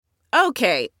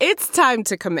Okay, it's time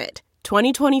to commit.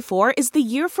 2024 is the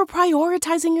year for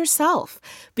prioritizing yourself.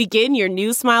 Begin your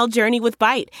new smile journey with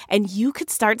Byte, and you could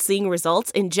start seeing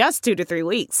results in just 2 to 3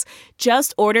 weeks.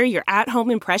 Just order your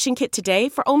at-home impression kit today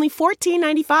for only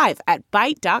 $14.95 at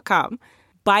Byte.com.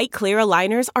 Byte Clear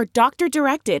aligners are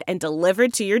doctor-directed and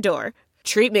delivered to your door.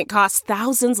 Treatment costs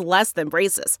thousands less than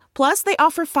braces. Plus, they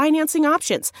offer financing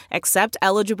options, accept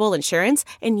eligible insurance,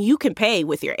 and you can pay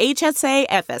with your HSA,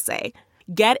 FSA.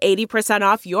 Get 80%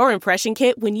 off your impression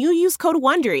kit when you use code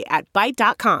WONDERY at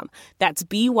Byte.com. That's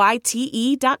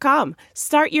BYTE.com.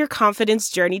 Start your confidence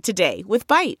journey today with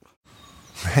Byte.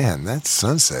 Man, that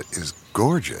sunset is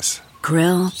gorgeous.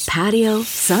 Grill, patio,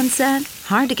 sunset.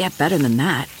 Hard to get better than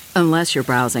that. Unless you're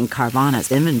browsing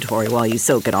Carvana's inventory while you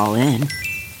soak it all in.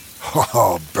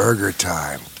 Oh, burger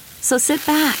time. So sit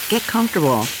back, get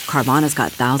comfortable. Carvana's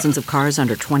got thousands of cars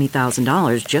under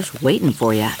 $20,000 just waiting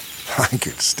for you. I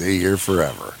could stay here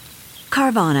forever.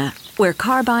 Carvana, where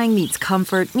car buying meets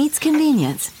comfort meets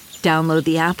convenience. Download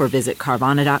the app or visit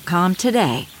Carvana.com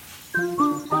today.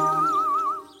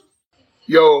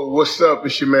 Yo, what's up?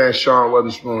 It's your man Sean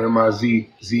Weatherspoon,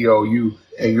 M-I-Z-Z-O-U,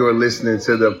 and you're listening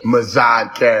to the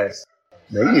Mizzou Cast.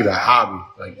 Man, you need a hobby,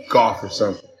 like golf or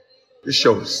something. This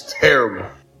show is terrible.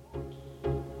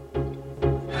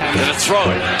 Gonna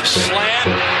throw it.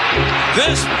 Slam.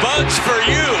 This bud's for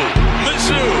you,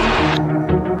 Mizzou.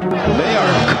 They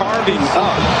are carving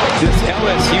up this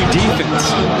LSU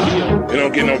defense. They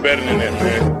don't get no better than that,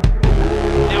 man.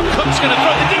 Now Cook's gonna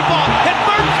throw the deep ball, and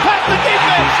Burton's past the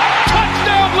defense.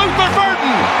 Touchdown, Luther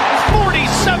Burton.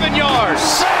 47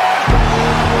 yards.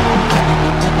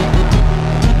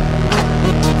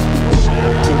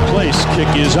 Good place.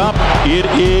 Kick is up. It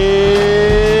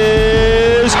is.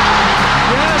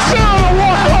 Yes. Oh, a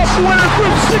walk-off winner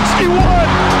from 61.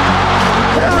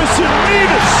 Harrison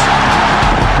Mevis.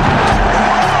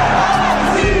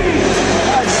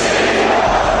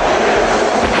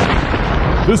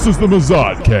 This is the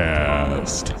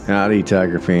Mizzou-cast. Howdy,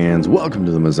 Tiger fans. Welcome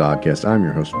to the Mizzou-cast. I'm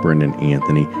your host, Brendan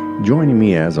Anthony. Joining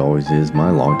me, as always, is my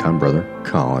longtime brother,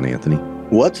 Colin Anthony.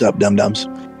 What's up, dum-dums?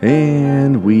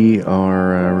 And we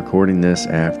are recording this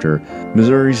after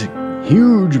Missouri's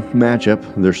huge matchup,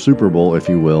 their Super Bowl, if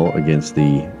you will, against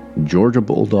the Georgia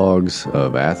Bulldogs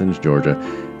of Athens, Georgia.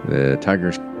 The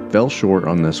Tigers fell short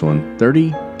on this one,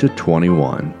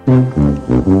 30-21.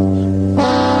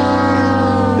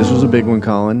 This was a big one,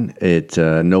 Colin.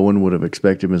 No one would have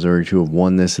expected Missouri to have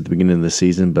won this at the beginning of the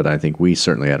season, but I think we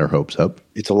certainly had our hopes up.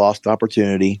 It's a lost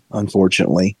opportunity,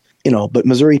 unfortunately. But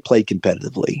Missouri played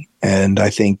competitively, and I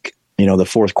think, the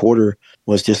fourth quarter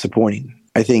was disappointing.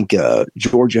 I think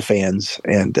Georgia fans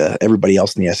and everybody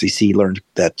else in the SEC learned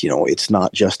that, it's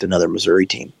not just another Missouri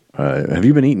team. Have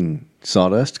you been eating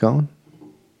sawdust, Colin?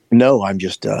 No, I'm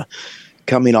just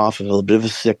coming off of a little bit of a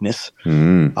sickness.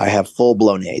 I have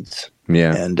full-blown AIDS.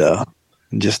 Yeah. And I'm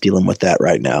just dealing with that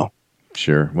right now.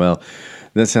 Sure. Well,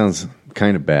 that sounds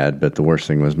kind of bad, but the worst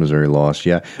thing was Missouri lost.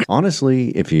 Yeah.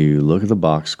 Honestly, if you look at the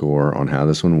box score on how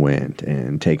this one went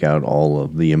and take out all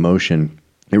of the emotion,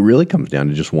 it really comes down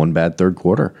to just one bad third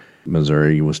quarter.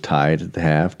 Missouri was tied at the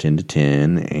half,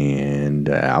 10-10, and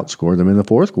outscored them in the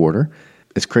fourth quarter.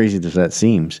 As crazy as that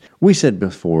seems, we said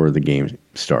before the game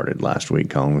started last week,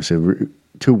 Colin, we said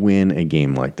to win a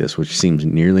game like this, which seems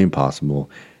nearly impossible,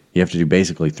 you have to do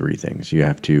basically three things. You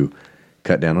have to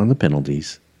cut down on the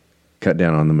penalties, cut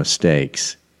down on the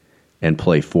mistakes, and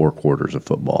play 4 quarters of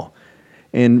football.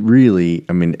 And really,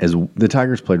 as the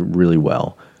Tigers played really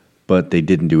well, but they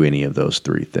didn't do any of those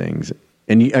three things.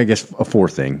 And I guess a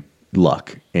fourth thing,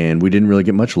 luck. And we didn't really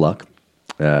get much luck.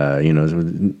 We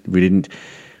didn't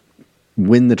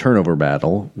win the turnover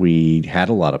battle. We had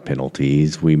a lot of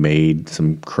penalties. We made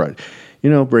some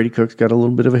Brady Cook's got a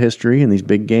little bit of a history in these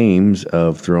big games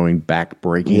of throwing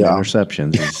back-breaking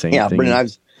interceptions. Yeah, Brendan, I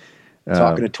was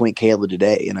talking to Twink Kayla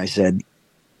today, and I said,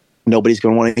 nobody's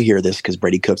going to want to hear this because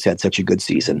Brady Cook's had such a good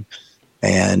season,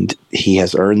 and he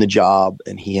has earned the job,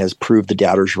 and he has proved the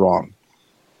doubters wrong.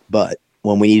 But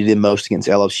when we needed him most against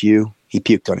LSU, he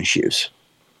puked on his shoes.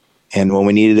 And when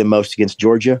we needed him most against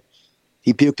Georgia,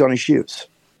 he puked on his shoes.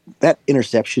 That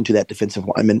interception to that defensive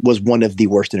lineman was one of the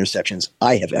worst interceptions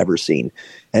I have ever seen.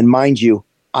 And mind you,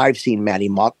 I've seen Matty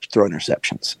Mock throw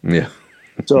interceptions. Yeah.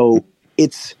 So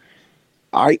it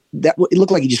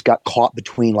looked like he just got caught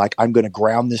between, like, I'm going to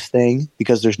ground this thing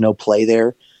because there's no play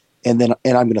there, and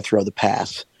I'm going to throw the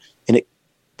pass. And it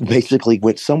basically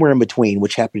went somewhere in between,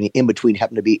 which happened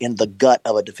to be in the gut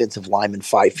of a defensive lineman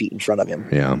 5 feet in front of him.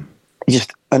 Yeah.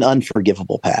 Just an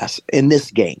unforgivable pass. In this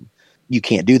game, you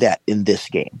can't do that in this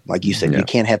game. Like you said, You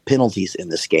can't have penalties in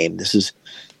this game. This is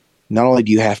not only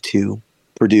do you have to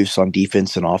produce on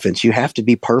defense and offense, you have to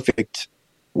be perfect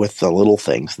with the little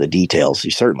things, the details. You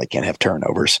certainly can't have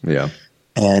turnovers. Yeah.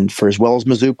 And for as well as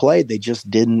Mizzou played, they just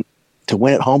didn't. To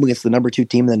win at home against the number 2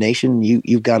 team in the nation,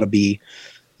 you got to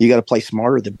play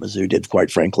smarter than Mizzou did, quite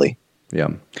frankly. Yeah.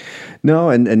 No,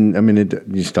 and I mean, you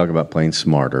just talk about playing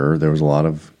smarter. There was a lot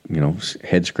of,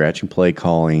 head scratching play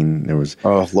calling. There was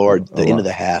end of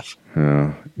the half.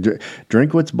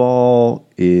 Drinkwitz ball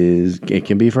it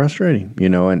can be frustrating,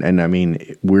 and I mean,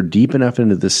 we're deep enough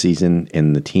into this season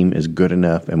and the team is good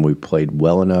enough and we played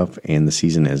well enough and the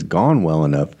season has gone well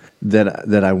enough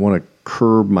that I want to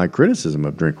curb my criticism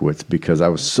of Drinkwitz because I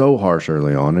was so harsh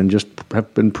early on and just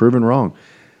have been proven wrong.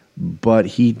 But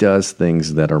he does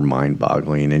things that are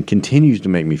mind-boggling and continues to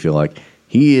make me feel like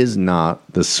he is not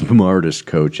the smartest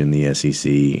coach in the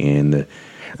SEC. And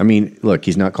I mean, look,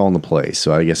 he's not calling the plays,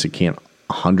 so I guess it can't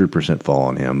 100% fall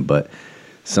on him. But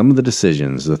some of the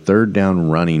decisions, the third down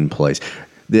running plays,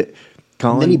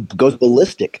 and then he goes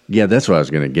ballistic. Yeah, that's what I was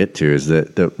going to get to. Is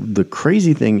that the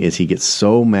crazy thing is he gets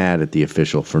so mad at the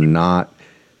official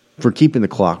for keeping the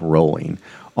clock rolling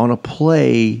on a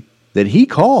play that he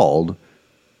called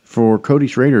for Cody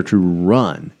Schrader to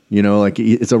run.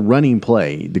 It's a running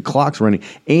play. The clock's running,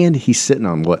 and he's sitting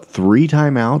on 3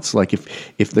 timeouts. Like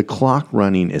if the clock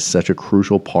running is such a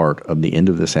crucial part of the end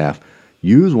of this half,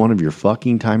 use one of your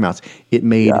fucking timeouts. It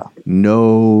made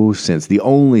no sense. The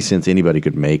only sense anybody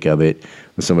could make of it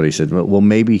was somebody said, well,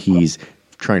 maybe he's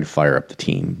trying to fire up the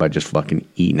team by just fucking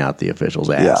eating out the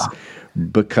official's ass. Yeah.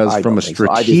 Because from a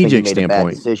strategic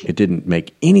standpoint, it didn't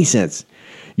make any sense.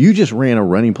 You just ran a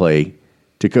running play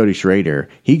to Cody Schrader.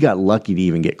 He got lucky to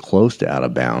even get close to out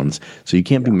of bounds. So you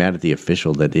can't be mad at the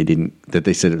official that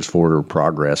they said it was forward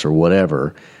progress or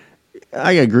whatever.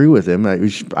 I agree with him.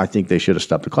 I think they should have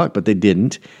stopped the clock, but they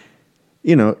didn't.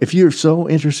 If you're so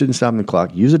interested in stopping the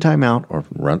clock, use a timeout or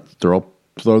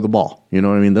throw the ball. You know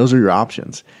what I mean? Those are your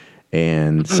options.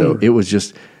 And so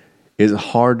it's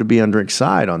hard to be on Drink's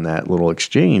side on that little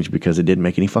exchange because it didn't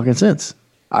make any fucking sense.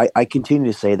 I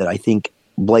continue to say that I think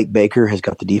Blake Baker has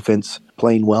got the defense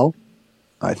playing well.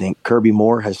 I think Kirby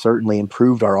Moore has certainly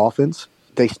improved our offense.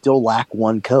 They still lack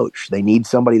one coach. They need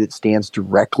somebody that stands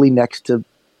directly next to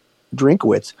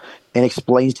Drinkwitz and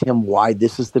explains to him why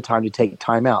this is the time to take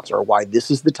timeouts or why this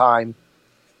is the time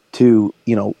to,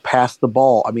 pass the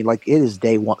ball. I mean, it is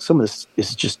day one. Some of this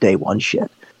is just day one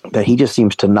shit that he just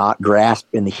seems to not grasp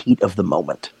in the heat of the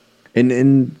moment.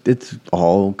 And it's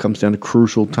all comes down to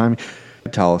crucial timing.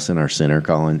 Tollison, our center,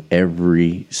 calling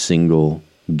every single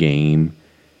game,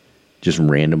 just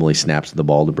randomly snaps the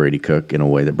ball to Brady Cook in a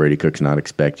way that Brady Cook's not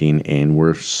expecting. And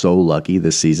we're so lucky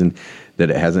this season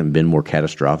that it hasn't been more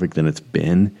catastrophic than it's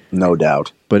been. No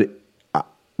doubt. But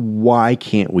why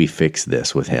can't we fix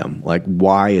this with him?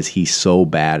 Why is he so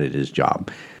bad at his job?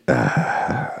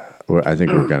 I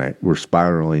think we're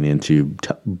spiraling into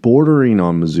bordering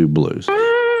on Mizzou Blues.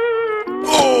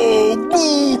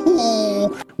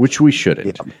 Which we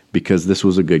shouldn't, because this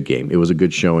was a good game. It was a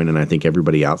good showing, and I think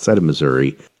everybody outside of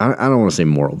Missouri, I don't want to say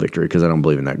moral victory because I don't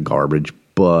believe in that garbage,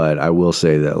 but I will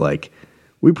say that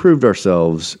we proved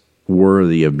ourselves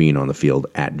worthy of being on the field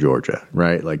at Georgia,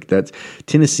 right?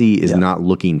 Tennessee is not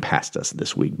looking past us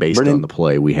this week based on the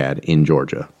play we had in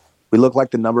Georgia. We look like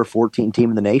the number 14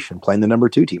 team in the nation playing the number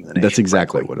 2 team in the nation. That's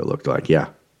exactly what it looked like, yeah.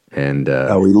 And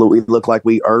we look like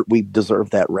we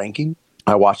deserve that ranking.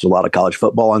 I watched a lot of college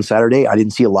football on Saturday. I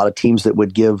didn't see a lot of teams that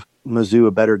would give Mizzou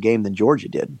a better game than Georgia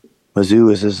did.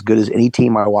 Mizzou is as good as any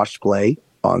team I watched play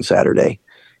on Saturday,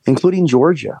 including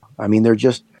Georgia. I mean, they're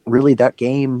just really, that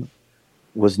game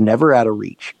was never out of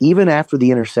reach. Even after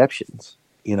the interceptions,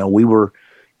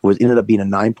 ended up being a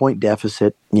 9-point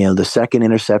deficit. The second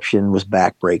interception was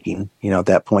backbreaking. At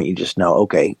that point you just know,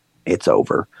 okay, it's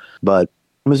over. But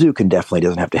Mizzou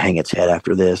doesn't have to hang its head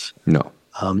after this. No.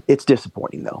 It's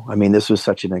disappointing, though. I mean, this was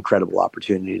such an incredible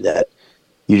opportunity that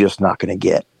you're just not going to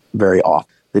get very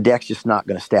often. The deck's just not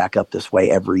going to stack up this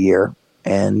way every year,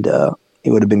 and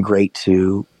it would have been great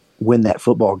to win that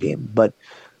football game. But,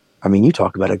 I mean, you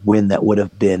talk about a win that would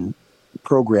have been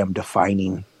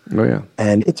program-defining. Oh, yeah.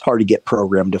 And it's hard to get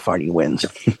program-defining wins,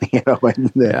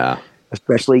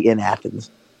 especially in Athens.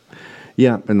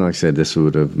 Yeah, and like I said, this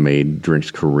would have made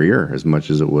Drink's career as much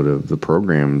as it would have the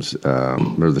program's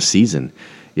or the season.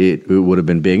 It would have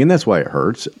been big, and that's why it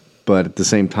hurts. But at the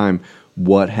same time,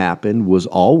 what happened was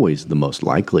always the most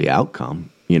likely outcome.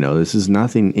 This is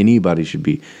nothing anybody should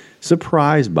be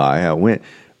surprised by how it went.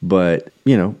 But,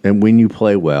 and when you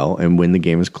play well and when the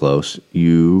game is close,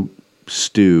 you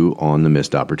stew on the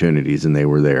missed opportunities, and they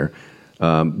were there.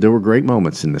 There were great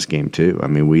moments in this game, too. I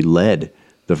mean, we led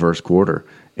the first quarter,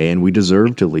 And we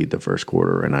deserve to lead the first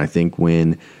quarter. And I think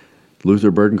when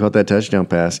Luther Burden caught that touchdown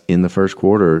pass in the first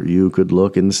quarter, you could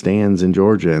look in the stands in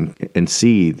Georgia and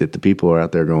see that the people are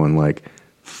out there going like,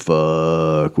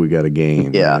 fuck, we got a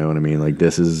game. Yeah. You know what I mean? Like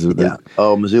this is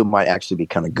Mizzou might actually be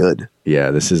kind of good.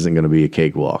 Yeah, this isn't going to be a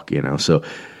cakewalk, you know. So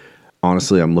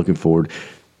honestly, I'm looking forward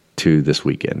to this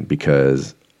weekend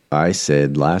because I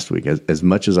said last week, as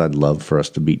much as I'd love for us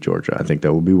to beat Georgia, I think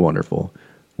that would be wonderful.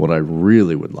 What I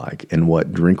really would like and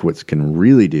what Drinkwitz can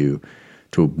really do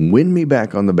to win me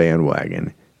back on the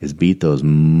bandwagon is beat those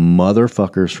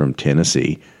motherfuckers from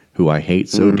Tennessee who I hate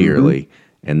so dearly,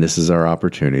 and this is our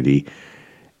opportunity.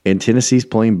 And Tennessee's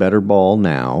playing better ball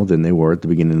now than they were at the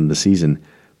beginning of the season,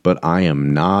 but I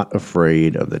am not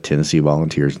afraid of the Tennessee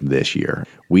Volunteers this year.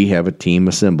 We have a team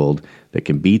assembled that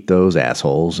can beat those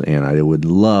assholes, and I would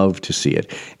love to see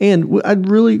it. And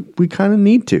we kind of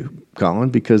need to, Colin,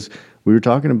 because we were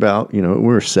talking about, you know,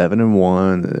 we're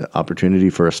 7-1, opportunity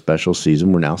for a special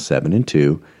season. We're now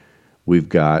 7-2. We've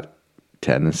got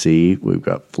Tennessee, we've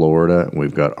got Florida, and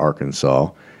we've got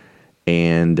Arkansas.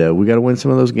 And we got to win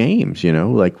some of those games, you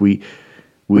know, like we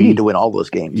need to win all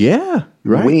those games. Yeah,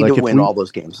 right. We need to win all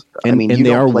those games. And, I mean, and you they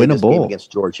don't are play this game winnable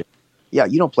against Georgia. Yeah,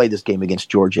 you don't play this game against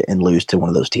Georgia and lose to one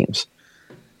of those teams.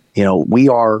 You know, we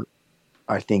are,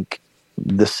 I think,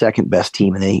 the second best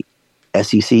team in the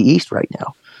SEC East right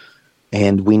now.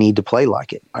 And we need to play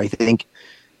like it. I think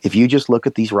if you just look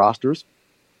at these rosters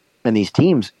and these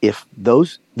teams, if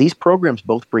these programs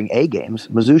both bring A games,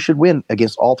 Mizzou should win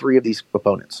against all three of these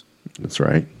opponents. That's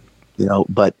right. You know,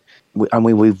 but I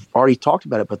mean, we've already talked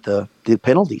about it, but the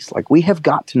penalties, like we have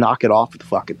got to knock it off with the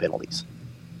fucking penalties.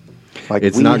 Like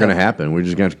it's not going to happen. We're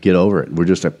just going to have to get over it. We're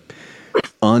just a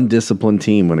undisciplined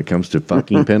team when it comes to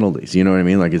fucking penalties. You know what I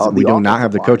mean? Like we do not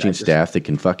have the coaching staff that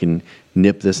can fucking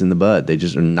nip this in the bud. They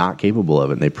just are not capable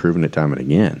of it. And they've proven it time and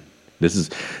again. This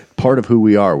is part of who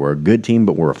we are. We're a good team,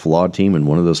 but we're a flawed team. And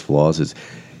one of those flaws is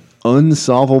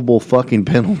unsolvable fucking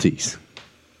penalties.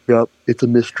 Yep. It's a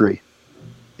mystery.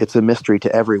 It's a mystery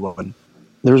to everyone.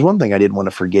 There's one thing I didn't want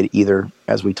to forget either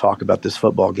as we talk about this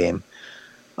football game.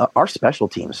 Our special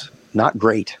teams, not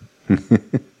great.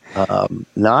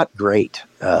 Not great.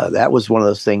 That was one of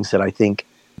those things that I think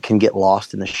can get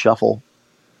lost in the shuffle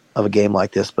of a game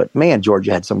like this. But, man,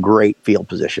 Georgia had some great field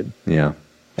position. Yeah.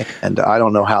 And I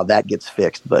don't know how that gets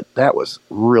fixed, but that was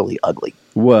really ugly.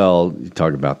 Well, you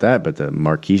talk about that, but the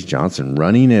Marquise Johnson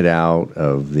running it out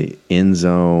of the end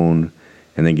zone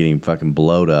and then getting fucking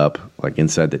blowed up like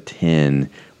inside the 10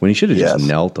 when he should have just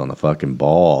knelt on the fucking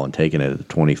ball and taken it at the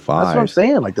 25. That's what I'm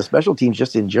saying. Like the special teams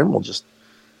just in general just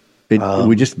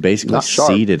we just basically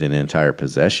ceded an entire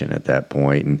possession at that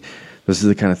point. And this is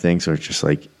the kind of thing, so it's just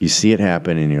like you see it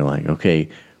happen and you're like, okay,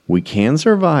 we can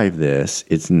survive this.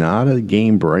 It's not a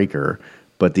game breaker,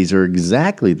 but these are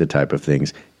exactly the type of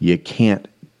things you can't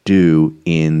do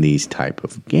in these type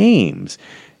of games.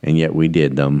 And yet we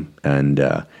did them. And,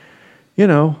 you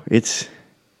know,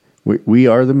 we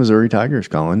are the Missouri Tigers,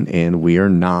 Colin, and we are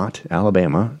not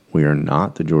Alabama. We are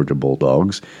not the Georgia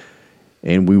Bulldogs.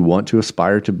 And we want to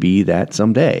aspire to be that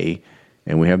someday.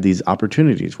 And we have these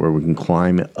opportunities where we can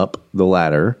climb up the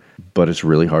ladder, but it's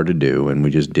really hard to do, and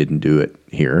we just didn't do it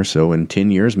here. So in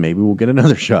 10 years, maybe we'll get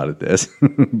another shot at this.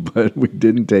 But we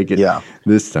didn't take it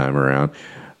this time around.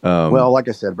 Well, like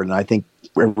I said, Brendan, I think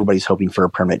everybody's hoping for a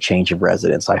permanent change of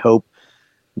residence. I hope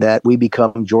that we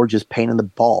become Georgia's pain in the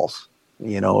balls,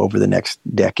 you know, over the next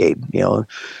decade. You know,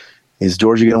 is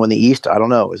Georgia going to win the East? I don't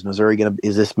know. Is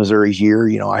this Missouri's year?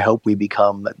 You know, I hope we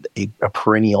become a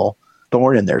perennial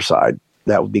thorn in their side.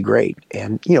 That would be great.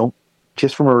 And, you know,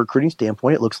 just from a recruiting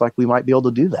standpoint, it looks like we might be able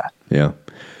to do that. Yeah.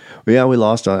 Well, yeah, we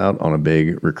lost out on a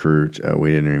big recruit we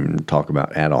didn't even talk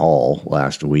about at all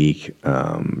last week.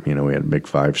 You know, we had a big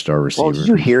 5-star receiver. Well, did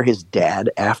you hear his dad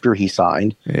after he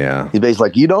signed? Yeah. He's basically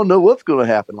like, you don't know what's going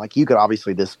to happen. Like, you could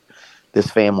obviously, this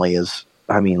family is,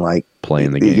 I mean, like.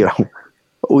 Playing the game. You know,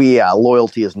 well, yeah,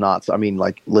 loyalty is not. I mean,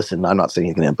 like, listen, I'm not saying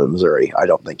he's going to end up in Missouri. I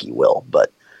don't think he will.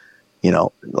 But, you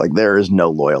know, like, there is no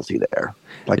loyalty there.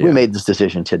 Like, we made this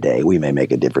decision today. We may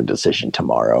make a different decision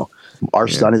tomorrow. Our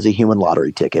son is a human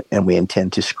lottery ticket, and we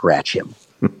intend to scratch him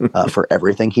for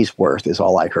everything he's worth, is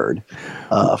all I heard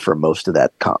for most of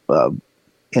that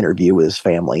interview with his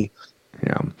family.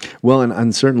 Yeah. Well,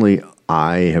 and certainly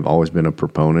I have always been a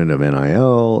proponent of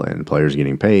NIL and players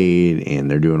getting paid,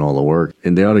 and they're doing all the work,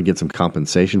 and they ought to get some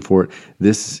compensation for it.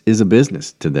 This is a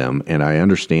business to them, and I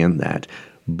understand that.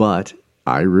 But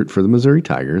I root for the Missouri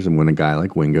Tigers, and when a guy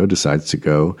like Wingo decides to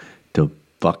go to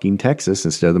fucking Texas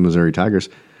instead of the Missouri Tigers,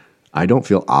 I don't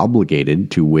feel obligated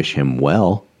to wish him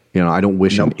well. You know, I don't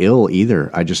wish him ill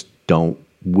either. I just don't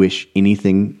wish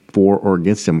anything for or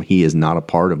against him. He is not a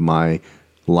part of my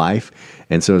life.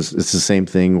 And so it's the same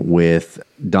thing with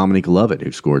Dominic Lovett,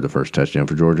 who scored the first touchdown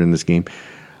for Georgia in this game.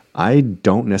 I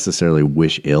don't necessarily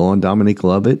wish ill on Dominic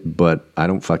Lovett, but I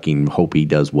don't fucking hope he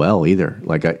does well either.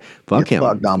 Like, fuck him.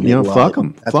 Fuck Dominic you know, Lovett. fuck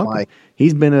him. That's fuck him.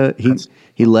 He's been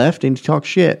he left and he talked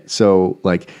shit. So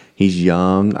like, he's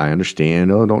young. I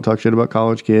understand. Oh, don't talk shit about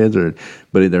college kids,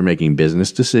 but they're making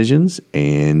business decisions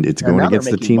and it's going against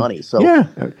the team. Money, so yeah,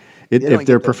 if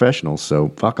they're professionals. So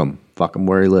fuck him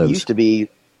where he lives. It used to be,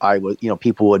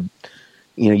 people would,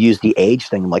 use the age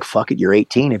thing. Like, fuck it, you're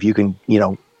 18. If you can,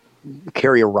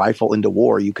 carry a rifle into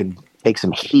war, you can take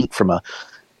some heat from a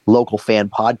local fan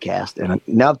podcast. And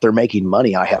now that they're making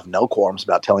money, I have no qualms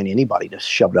about telling anybody to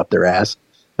shove it up their ass,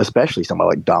 especially somebody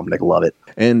like Dominic Lovett.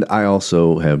 And I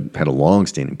also have had a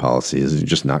long-standing policy is to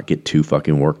just not get too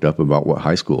fucking worked up about what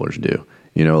high schoolers do.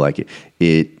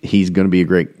 He's going to be a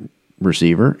great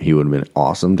receiver. He would have been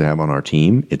awesome to have on our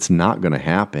team. It's not going to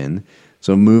happen.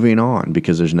 So moving on,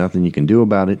 because there's nothing you can do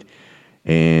about it.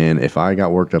 And if I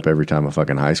got worked up every time a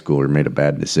fucking high schooler made a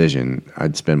bad decision,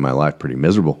 I'd spend my life pretty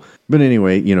miserable. But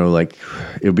anyway,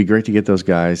 it would be great to get those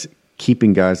guys.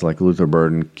 Keeping guys like Luther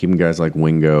Burden, keeping guys like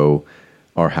Wingo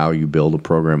are how you build a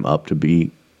program up to be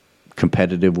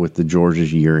competitive with the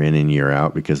Georgias year in and year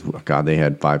out, because, God, they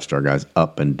had 5-star guys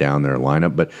up and down their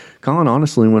lineup. But, Colin,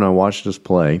 honestly, when I watched us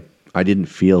play, I didn't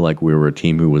feel like we were a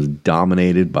team who was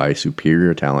dominated by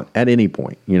superior talent at any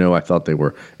point. I thought they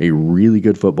were a really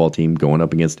good football team going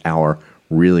up against our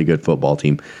really good football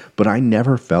team. But I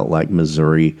never felt like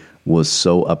Missouri was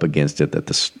so up against it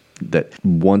that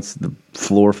once the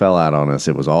floor fell out on us,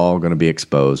 it was all going to be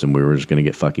exposed and we were just going to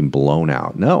get fucking blown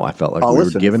out. No, I felt like we were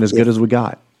given as good as we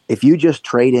got. If you just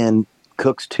trade in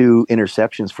Cook's 2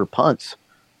 interceptions for punts,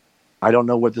 I don't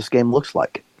know what this game looks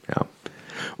like. Yeah.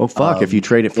 Well, fuck, if you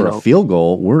trade it for a field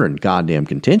goal, we're in goddamn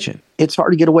contention. It's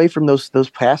hard to get away from those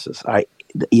passes.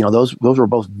 Those were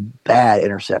both bad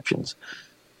interceptions.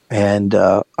 And,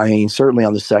 certainly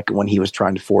on the second one, he was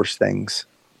trying to force things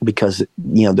because,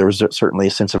 there was certainly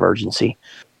a sense of urgency.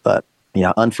 But,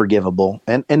 unforgivable.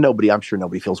 And I'm sure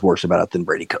nobody feels worse about it than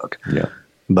Brady Cook. Yeah.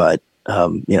 But,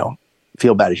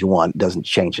 feel bad as you want doesn't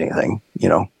change anything.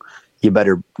 You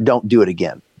better don't do it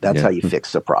again. That's how you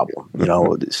fix the problem.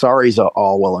 Sorry's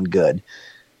all well and good.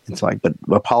 It's like, but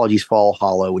apologies fall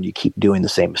hollow when you keep doing the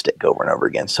same mistake over and over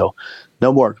again. So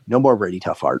no more Brady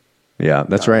tough heart. Yeah,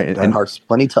 that's right. And heart's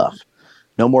plenty tough.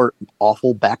 No more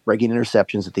awful backbreaking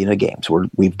interceptions at the end of games.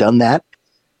 We've done that,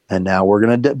 and now we're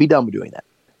going to be done with doing that.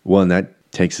 Well, and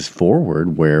that takes us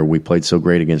forward where we played so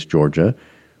great against Georgia.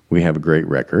 We have a great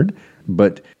record,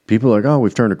 but people are like, oh,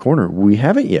 we've turned a corner. We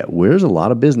haven't yet. There's a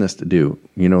lot of business to do.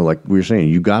 Like we were saying,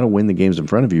 you got to win the games in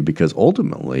front of you, because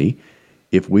ultimately,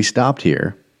 if we stopped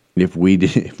here, if we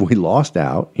lost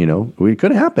out, it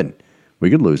could happen. We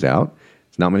could lose out.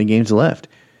 There's not many games left.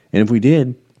 And if we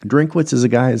did, Drinkwitz is a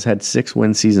guy who's had 6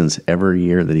 win seasons every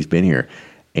year that he's been here.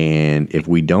 And if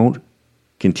we don't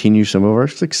continue some of our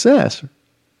success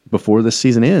before the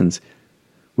season ends,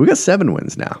 we've got 7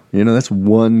 wins now. That's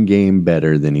 1 game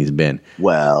better than he's been.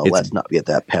 Well, let's not get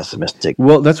that pessimistic.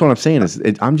 Well, that's what I'm saying.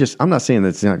 I'm not saying that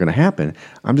it's not going to happen.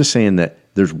 I'm just saying that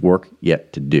there's work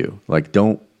yet to do. Like,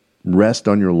 don't rest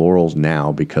on your laurels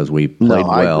now because we played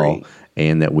well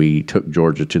and that we took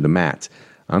Georgia to the mats.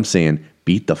 I'm saying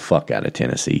beat the fuck out of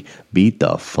Tennessee, beat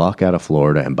the fuck out of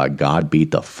Florida, and by God, beat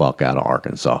the fuck out of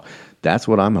Arkansas. That's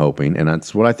what I'm hoping, and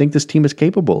that's what I think this team is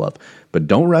capable of. But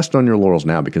don't rest on your laurels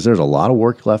now, because there's a lot of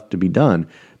work left to be done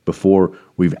before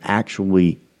we've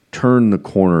actually turned the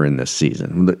corner in this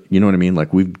season. You know what I mean?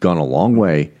 Like, we've gone a long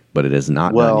way, but it is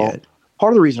not done yet.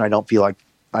 Part of the reason I don't feel like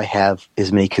I have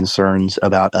as many concerns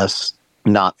about us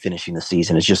not finishing the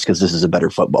season is just because this is a better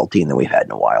football team than we've had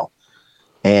in a while.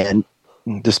 And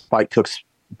despite Cook's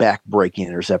back-breaking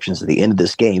interceptions at the end of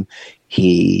this game,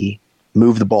 he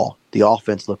moved the ball. The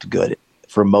offense looked good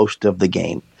for most of the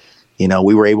game.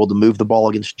 We were able to move the ball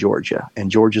against Georgia,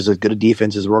 and Georgia's as good a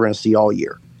defense as we're going to see all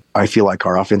year. I feel like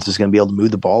our offense is going to be able to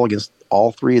move the ball against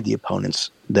all 3 of the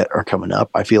opponents that are coming up.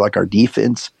 I feel like our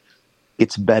defense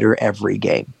gets better every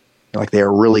game. Like, they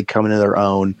are really coming to their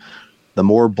own. The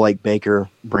more Blake Baker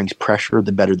brings pressure,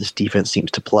 the better this defense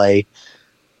seems to play.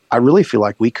 I really feel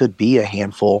like we could be a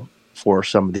handful for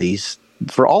some of these,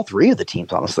 for all 3 of the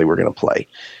teams, honestly, we're going to play.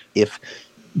 If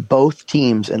both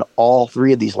teams in all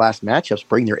 3 of these last matchups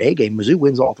bring their A game, Mizzou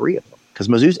wins all 3 of them. Because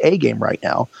Mizzou's A game right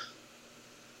now,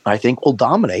 I think, will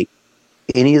dominate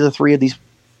any of the 3 of these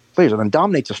players. I mean,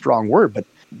 dominate's a strong word, but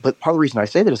part of the reason I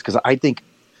say that is because I think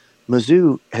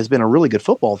Mizzou has been a really good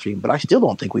football team, but I still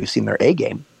don't think we've seen their A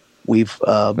game.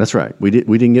 That's right. We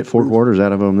didn't get 4 quarters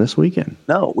out of them this weekend.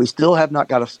 No, we still have not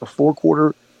got a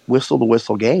 4-quarter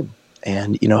whistle-to-whistle game.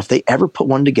 And, if they ever put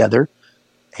one together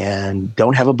and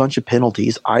don't have a bunch of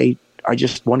penalties, I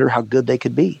just wonder how good they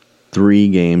could be. 3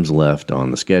 games left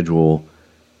on the schedule.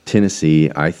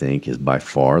 Tennessee, I think, is by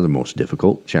far the most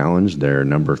difficult challenge. They're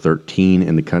number 13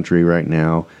 in the country right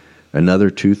now. Another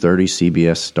 2:30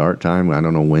 CBS start time. I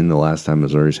don't know when the last time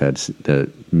Missouri's had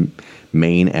the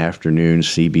main afternoon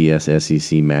CBS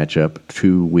SEC matchup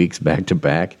 2 weeks back to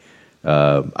back.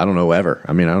 I don't know ever.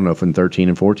 I mean, I don't know if in 13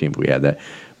 and 14 if we had that,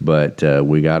 but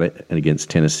we got it against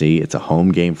Tennessee. It's a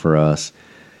home game for us.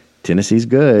 Tennessee's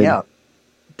good. Yeah,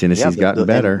 Tennessee's gotten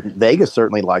better. Vegas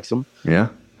certainly likes them. Yeah.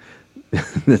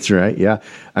 That's right. Yeah.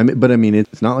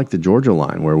 It's not like the Georgia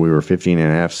line where we were 15.5,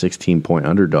 16-point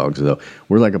underdogs, though.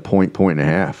 We're like a point and a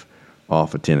half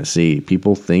off of Tennessee.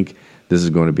 People think this is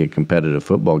going to be a competitive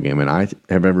football game, and I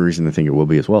have every reason to think it will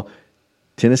be as well.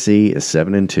 Tennessee is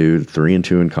 7-2,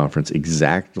 3-2 in conference,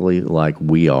 exactly like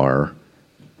we are.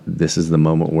 This is the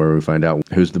moment where we find out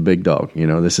who's the big dog.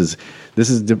 This is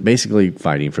basically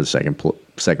fighting for the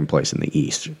second place in the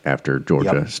East after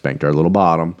Georgia spanked our little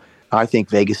bottom. I think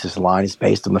Vegas's line is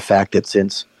based on the fact that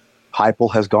since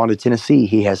Heupel has gone to Tennessee,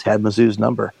 he has had Mizzou's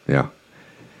number. Yeah.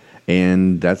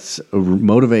 And that's a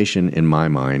motivation in my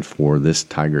mind for this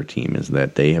Tiger team is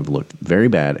that they have looked very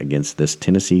bad against this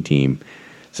Tennessee team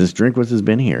since Drinkwitz has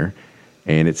been here,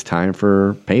 and it's time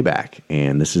for payback.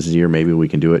 And this is the year maybe we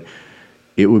can do it.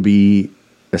 It would be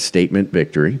a statement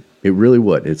victory. It really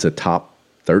would. It's a top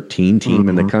 13 team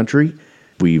in the country.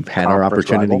 We've had our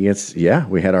opportunity against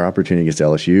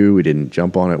LSU. We didn't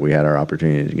jump on it. We had our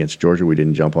opportunity against Georgia. We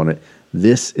didn't jump on it.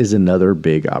 This is another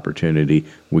big opportunity.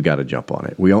 We got to jump on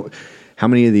it. How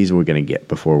many of these are we going to get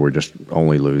before we're just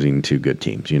only losing 2 good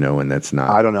teams? And that's not.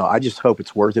 I don't know. I just hope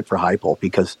it's worth it for Heupel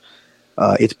because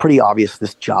it's pretty obvious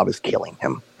this job is killing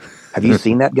him. Have you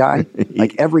seen that guy?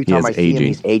 Like every time I see him,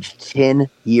 he's aged 10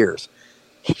 years.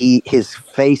 His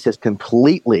face has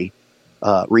completely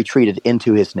retreated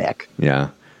into his neck. Yeah.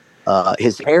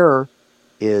 His hair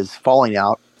is falling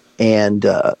out, and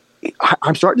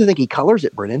I'm starting to think he colors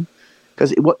it, Brennan,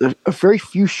 because a very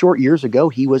few short years ago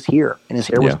he was here, and his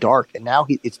hair was dark, and now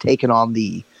it's taken on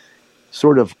the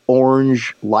sort of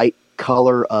orange light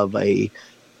color of a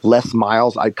Les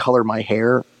Miles. I color my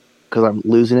hair because I'm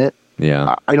losing it.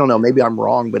 Yeah. I don't know. Maybe I'm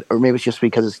wrong, or maybe it's just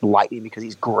because it's lightning because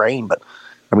he's graying. But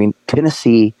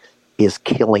Tennessee is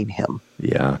killing him.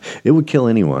 Yeah, it would kill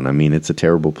anyone. It's a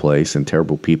terrible place and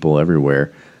terrible people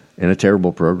everywhere and a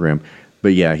terrible program.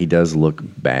 But yeah, he does look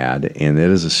bad, and it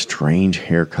is a strange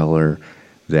hair color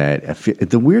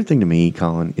the weird thing to me,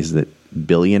 Colin, is that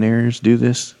billionaires do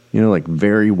this, like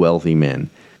very wealthy men.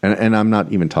 And I'm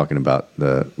not even talking about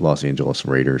the Los Angeles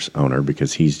Raiders owner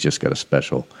because he's just got a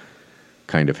special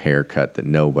kind of haircut that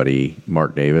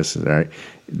Mark Davis, right?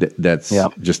 That's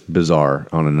just bizarre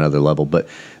on another level. But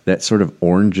that sort of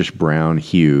orangish brown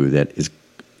hue that is,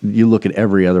 you look at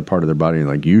every other part of their body and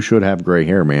you're like, you should have gray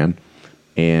hair, man.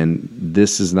 And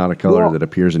this is not a color that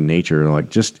appears in nature. Like,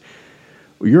 just,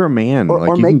 you're a man.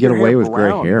 Like, you can get away with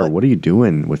gray hair. What are you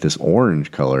doing with this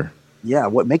orange color? Yeah,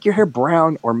 make your hair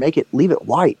brown or leave it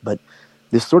white. But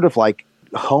this sort of like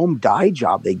home dye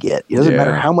job they get, it doesn't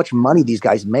matter how much money these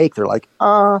guys make. They're like,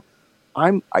 I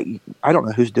don't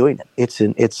know who's doing it. It's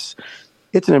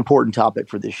an important topic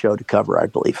for this show to cover, I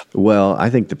believe. Well, I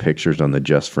think the pictures on the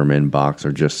Just for Men box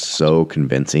are just so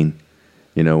convincing.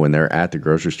 When they're at the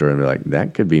grocery store and they're like,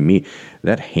 that could be me.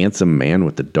 That handsome man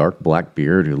with the dark black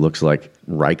beard who looks like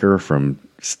Riker from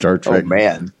Star Trek. Oh,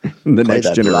 man. The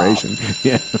Next Generation.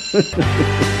 Yeah.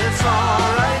 It's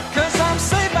all right, 'cause I'm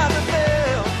safe out of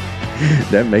hell.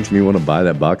 That makes me want to buy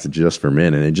that box of Just for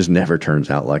Men, and it just never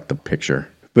turns out like the picture.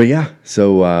 But yeah,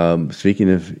 so speaking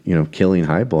of, killing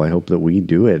Heupel, I hope that we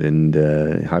do it. And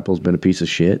Heupel's been a piece of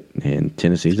shit, and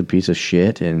Tennessee's a piece of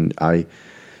shit. And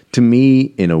to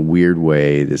me, in a weird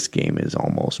way, this game is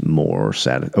almost more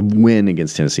a win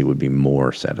against Tennessee would be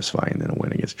more satisfying than a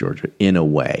win against Georgia, in a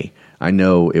way. I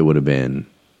know it would have been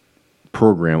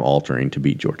program-altering to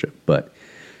beat Georgia, but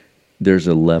there's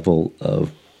a level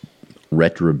of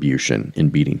retribution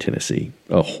in beating Tennessee,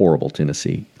 a horrible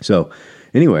Tennessee. So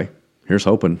anyway, here's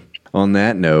hoping. On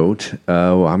that note,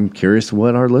 I'm curious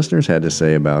what our listeners had to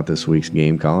say about this week's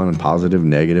game, Colin, positive,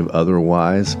 negative,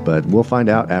 otherwise, but we'll find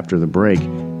out after the break.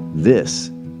 This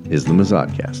is the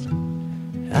Mizzodcast.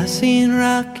 I seen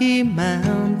Rocky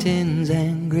Mountains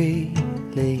and Great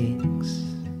Lakes.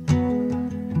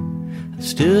 I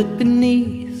stood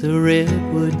beneath a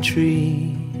redwood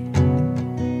tree.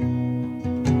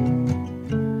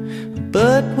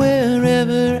 But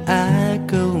wherever I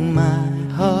go, my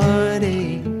heart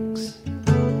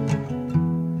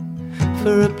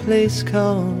place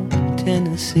called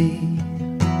Tennessee.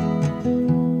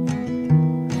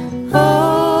 Oh,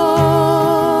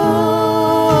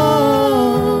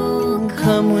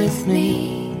 come with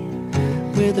me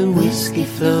where the whiskey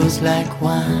flows like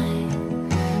wine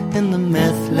and the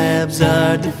meth labs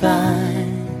are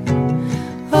divine.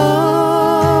 Oh,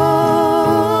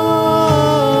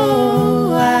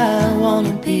 I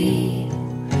wanna be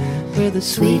where the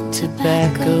sweet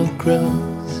tobacco grows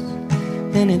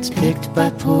and it's picked by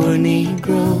poor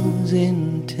Negroes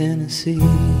in Tennessee.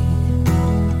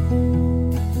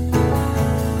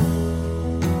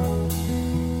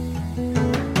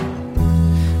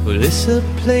 Well, it's a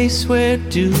place where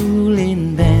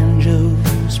dueling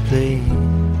banjos play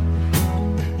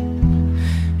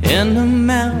and the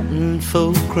mountain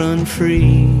folk run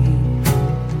free,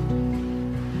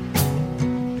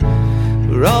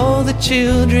 where all the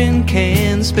children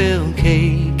can spell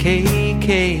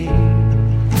KKK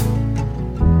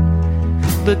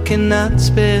but cannot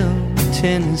spell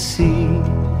Tennessee.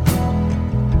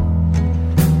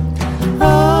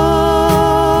 Oh,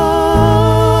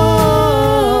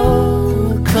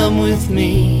 come with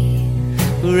me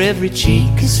where every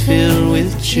cheek is filled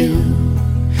with chew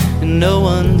and no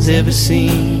one's ever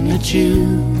seen a Jew.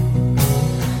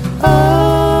 Oh,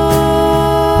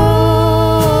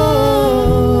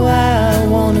 I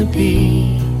wanna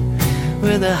be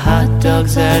where the hot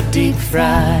dogs are deep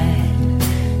fried.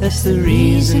 That's the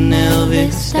reason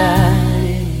Elvis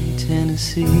died in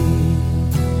Tennessee.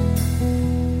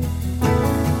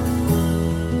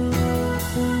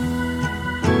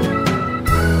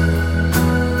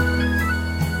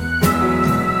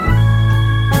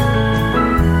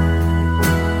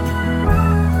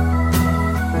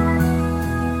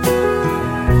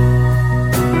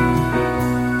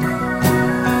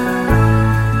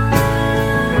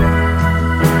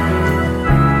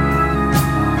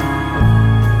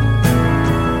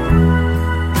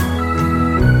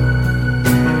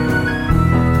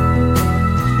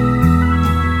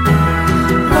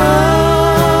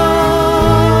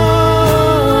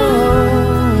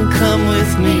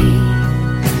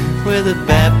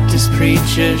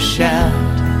 Preachers shout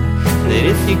that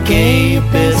if you're gay you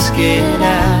best get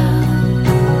out.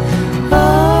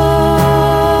 Oh,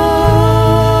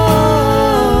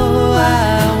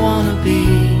 I wanna be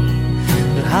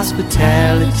where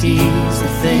hospitality's the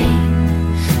thing.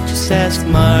 Just ask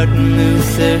Martin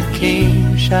Luther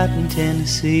King, shot in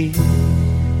Tennessee.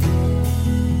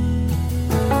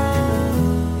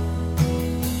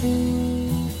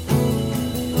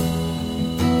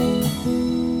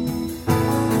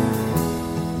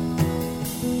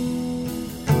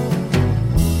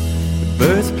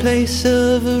 Birthplace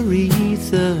of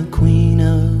Aretha, Queen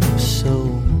of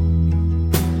Soul,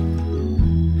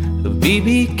 of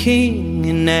B.B. King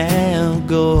and Al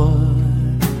Gore.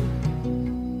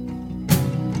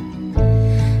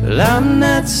 Well, I'm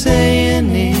not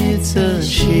saying it's a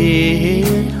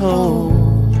shithole,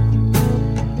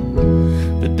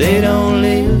 but they don't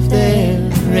live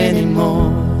there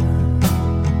anymore.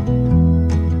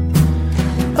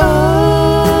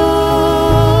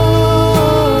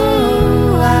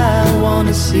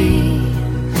 See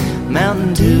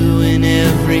Mountain Dew in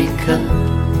every cup,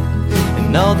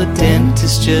 and all the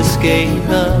dentists just gave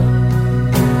up.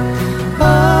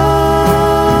 Oh,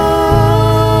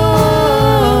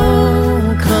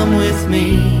 come with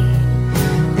me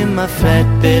in my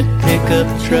flatbed pickup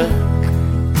truck.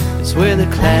 It's where the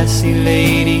classy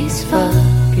ladies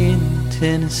fuck in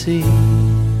Tennessee.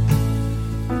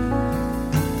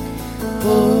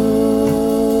 Oh,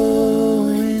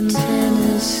 in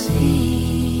Tennessee.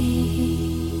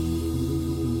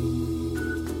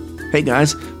 Hey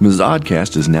guys,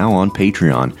 Mizzodcast is now on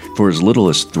Patreon. For as little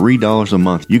as $3 a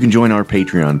month, you can join our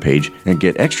Patreon page and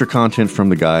get extra content from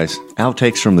the guys,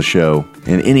 outtakes from the show,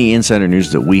 and any insider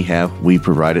news that we have, we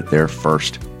provide it there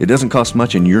first. It doesn't cost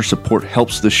much and your support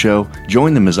helps the show.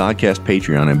 Join the Mizzodcast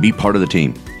Patreon and be part of the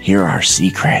team. Here are our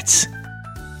secrets.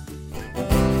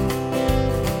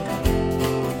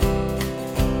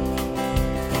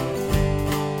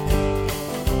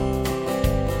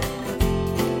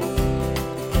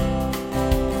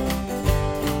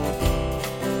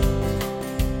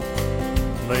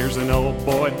 There's an old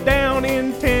boy down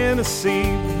in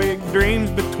Tennessee, big dreams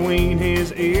between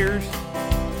his ears.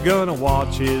 Gonna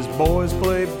watch his boys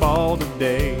play ball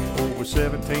today over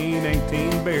 17,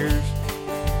 18 beers.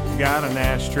 Got an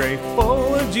ashtray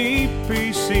full of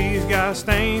GPCs, got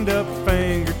stained up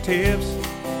fingertips.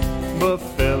 But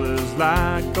fellas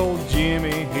like old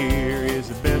Jimmy here is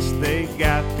the best they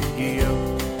got to give.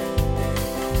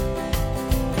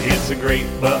 It's a great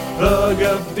butt plug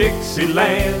of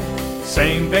Dixieland,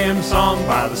 Same damn song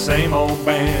by the same old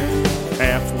band.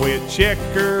 Half-wit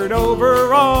checkered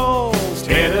overalls,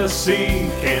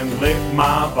 Tennessee can lick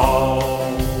my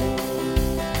balls.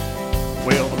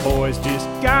 Well, the boys just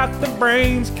got the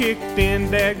brains kicked in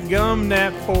dadgum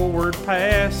that forward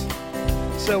pass.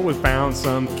 So we found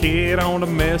some kid on the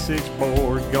message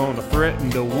board gonna threaten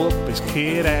to whoop his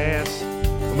kid ass.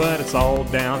 But it's all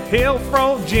downhill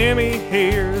from Jimmy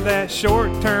here, that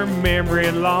short-term memory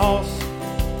loss.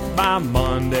 By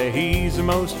Monday he's the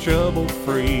most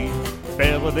trouble-free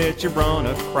fella that you run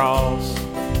across.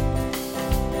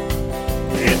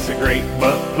 It's a great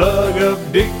butt plug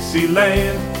of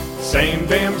Dixieland, same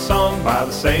damn song by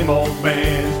the same old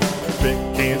band. Vic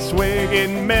can't swig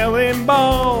and melon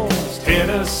balls,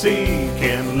 Tennessee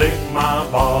can lick my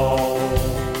balls.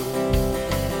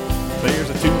 There's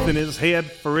a tooth in his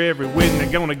head for every win they're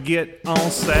gonna get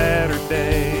on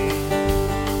Saturday.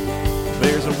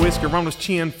 There's a whisker on his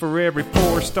chin for every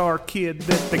 4-star kid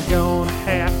that they're gonna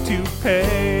have to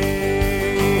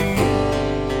pay.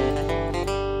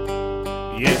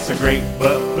 It's a great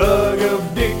butt plug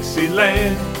of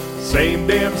Dixieland, same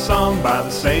damn song by the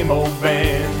same old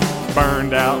band.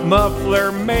 Burned out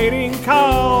muffler mating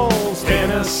calls,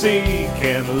 Tennessee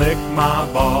can lick my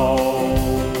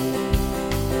balls.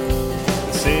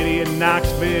 The city of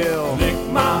Knoxville, lick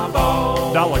my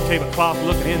balls. Dollar tablecloth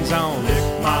looking end zone,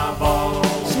 lick my balls.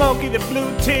 Smokey the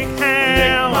blue tick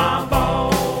hound, lick my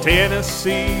balls.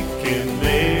 Tennessee can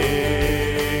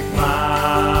lick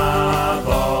my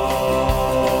balls.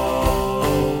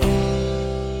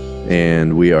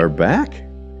 And we are back.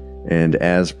 And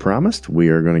as promised, we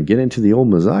are going to get into the old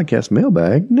Mazzodcast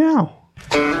mailbag now.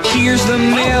 Here's the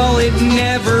mail, it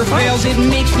never fails. It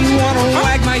makes me want to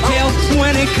wag my tail.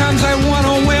 When it comes, I want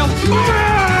to wail.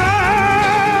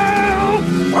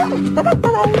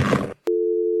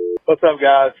 What's up,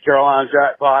 guys? Carolina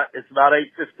Jackpot. It's about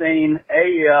 8:15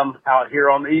 a.m. out here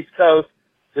on the East Coast.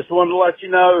 Just wanted to let you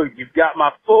know you've got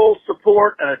my full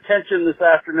support and attention this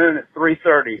afternoon at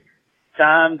 3:30.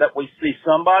 Time that we see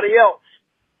somebody else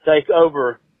take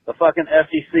over the fucking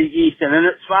SEC East, and in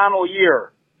its final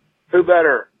year, who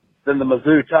better than the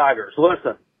Mizzou Tigers?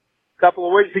 Listen, a couple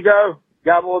of weeks ago,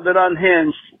 got a little bit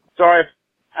unhinged. Sorry,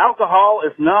 alcohol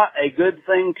is not a good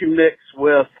thing to mix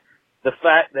with the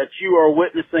fact that you are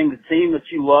witnessing the team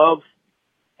that you love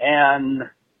and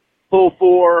pull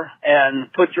for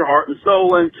and put your heart and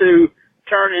soul into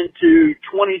turn into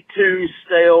 22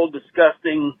 stale,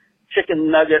 disgusting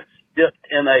chicken nuggets dipped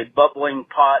in a bubbling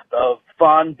pot of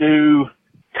fondue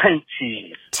taint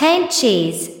cheese. Taint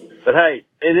cheese. But hey,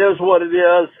 it is what it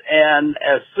is, and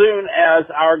as soon as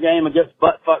our game against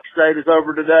Buttfuck State is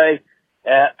over today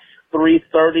at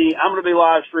 3:30, I'm going to be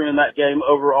live streaming that game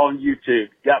over on YouTube.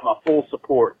 Got my full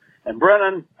support. And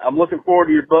Brennan, I'm looking forward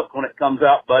to your book when it comes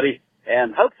out, buddy.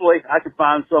 And hopefully I can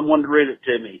find someone to read it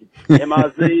to me.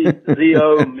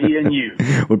 M-I-Z-Z-O, me and you.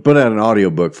 We'll put out an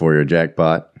audiobook for you,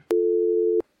 Jackpot.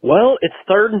 Well, it's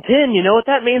 3rd and 10. You know what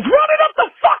that means? Run it up the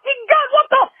fucking gut! What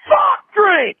the fuck,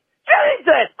 Drake?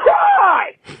 Jesus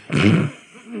Christ!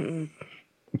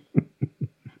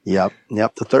 Yep.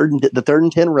 The third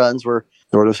and 10 runs were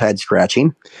sort of head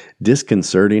scratching.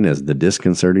 Disconcerting as the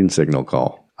disconcerting signal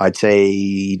call. I'd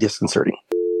say disconcerting.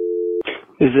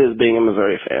 This is being a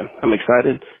Missouri fan. I'm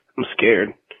excited. I'm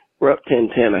scared. We're up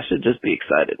 10-10. I should just be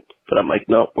excited. But I'm like,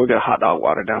 nope, we're going to hot dog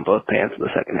water down both pants in the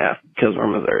second half because we're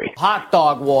Missouri. Hot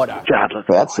dog water. God,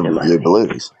 that's some Mizzou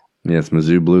Blues. Yeah, it's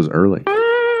Mizzou Blues early.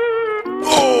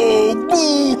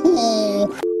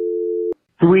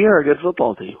 We are a good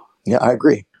football team. Yeah, I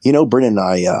agree. You know, Brennan and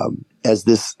I, at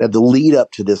the lead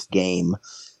up to this game,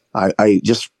 I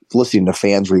just listening to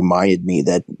fans reminded me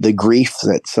that the grief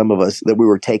that some of us, that we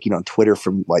were taking on Twitter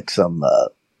from like some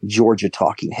Georgia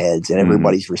talking heads and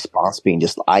everybody's response being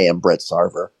just, I am Brett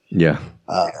Sarver. Yeah.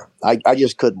 I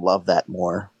just couldn't love that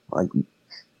more. Like,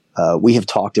 we have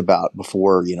talked about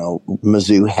before, you know,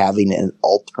 Mizzou having an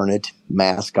alternate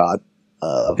mascot,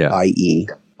 i.e.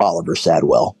 Oliver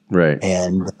Sadwell. Right.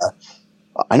 And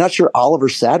I'm not sure Oliver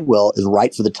Sadwell is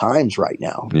right for the times right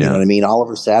now. Yeah. You know what I mean?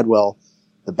 Oliver Sadwell,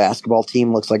 the basketball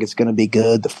team looks like it's going to be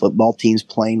good. The football team's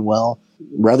playing well.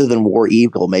 Rather than War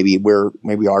Eagle, maybe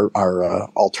our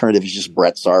alternative is just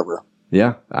Brett Sarver.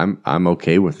 Yeah, I'm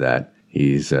okay with that.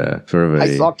 He's sort of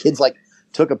I saw kids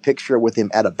took a picture with him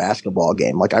at a basketball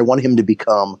game. Like, I want him to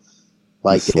become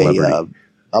like a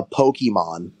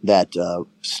Pokemon that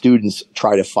students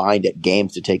try to find at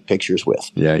games to take pictures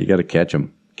with. Yeah, you got to catch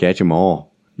them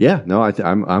all. Yeah, no,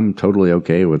 I'm totally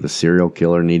okay with a serial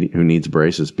killer who needs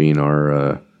braces being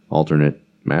our alternate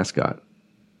mascot.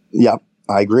 Yeah,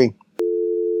 I agree.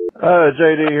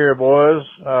 JD here, boys.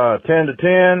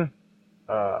 10-10.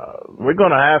 we're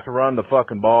going to have to run the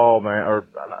fucking ball, man, or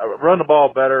run the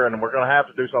ball better, and we're going to have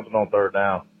to do something on third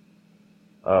down.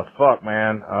 Fuck,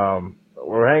 man.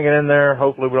 We're hanging in there.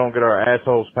 Hopefully we don't get our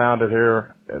assholes pounded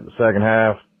here in the second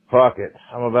half. Fuck it.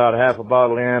 I'm about half a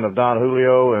bottle in of Don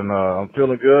Julio, and I'm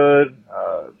feeling good.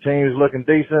 Team's looking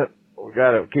decent. We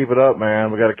got to keep it up,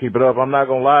 man. We got to keep it up. I'm not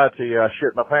going to lie to you. I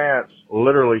shit my pants.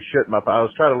 Literally shit my pants. I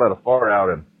was trying to let a fart out,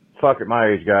 and fuck at my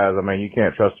age, guys. I mean, you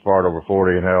can't trust a fart over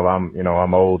 40, and hell,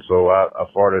 I'm old, so I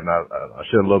farted, and I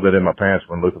shit a little bit in my pants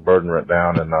when Luther Burden went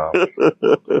down, and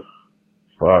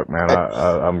fuck, man,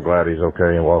 I'm glad he's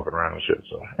okay and walking around and shit.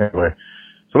 So anyway,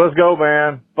 so let's go,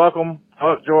 man. Fuck them.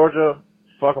 Fuck Georgia.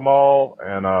 Fuck them all.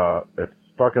 And it's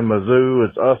fucking Mizzou.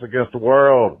 It's us against the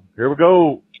world. Here we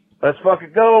go. Let's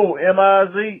fucking go.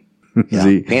 M-I-Z.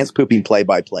 Yeah, pants pooping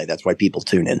play-by-play. That's why people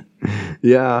tune in.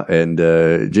 Yeah, and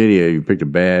JD, you picked a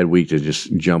bad week to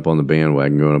just jump on the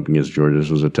bandwagon going up against Georgia. This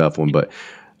was a tough one, but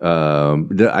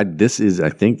this is, I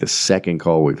think, the second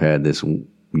call we've had this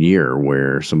year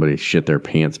where somebody shit their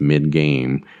pants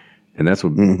mid-game, and that's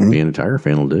what being a Tiger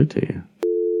fan will do to you.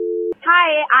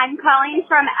 Hi, I'm calling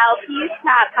from LP's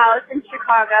Snap House in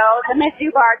Chicago, the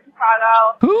Mizzou Bar,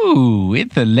 Chicago. Ooh,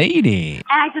 it's a lady.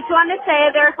 And I just want to say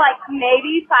there's like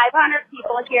maybe 500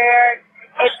 people here.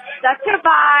 It's such a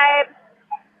vibe.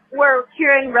 We're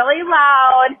cheering really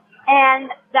loud, and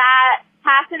that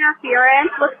pass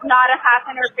interference was not a pass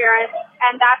interference,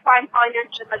 and that's why I'm calling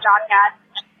into the podcast.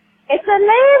 It's a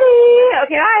lady.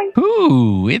 Okay, bye.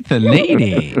 Ooh, it's a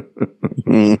lady.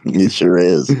 It sure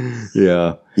is.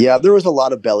 Yeah. Yeah, there was a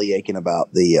lot of belly aching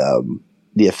about the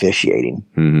officiating,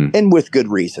 and with good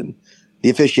reason. The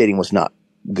officiating was not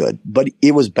good, but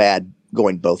it was bad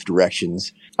going both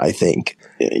directions. I think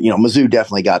Mizzou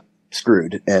definitely got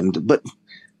screwed, but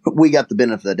we got the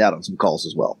benefit of the doubt on some calls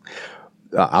as well.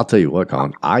 I'll tell you what,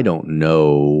 Colin. I don't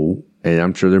know, and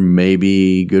I'm sure there may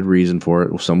be good reason for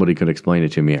it. Somebody could explain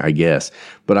it to me, I guess.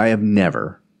 But I have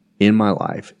never in my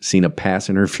life seen a pass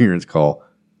interference call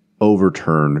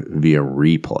overturned via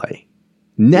replay.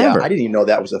 Never. Yeah, I didn't even know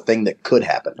that was a thing that could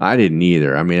happen. I didn't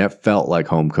either. I mean, that felt like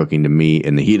home cooking to me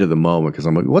in the heat of the moment because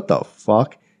I'm like, what the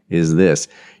fuck is this?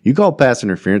 You call pass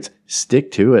interference,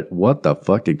 stick to it. What the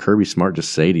fuck did Kirby Smart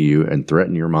just say to you and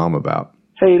threaten your mom about?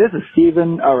 Hey, this is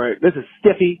Steven. All right, this is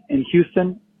Stiffy in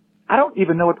Houston. I don't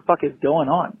even know what the fuck is going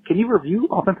on. Can you review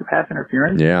offensive pass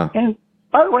interference? Yeah. And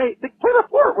by the way, the play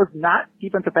before was not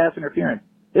defensive pass interference.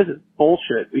 This is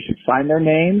bullshit. We should sign their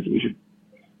names. We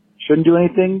shouldn't do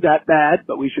anything that bad,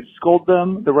 but we should scold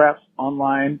them, the refs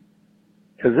online,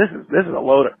 because this is a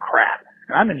load of crap.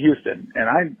 And I'm in Houston,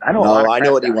 and I know. I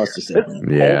know what he wants to say.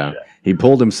 Yeah, he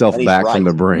pulled himself back from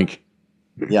the brink.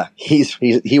 Yeah,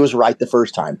 he was right the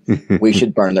first time. We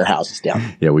should burn their houses down.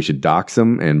 Yeah, we should dox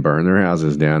them and burn their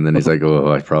houses down. Then he's like,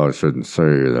 "Oh, I probably shouldn't say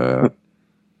that."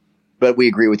 But we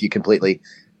agree with you completely,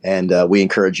 and we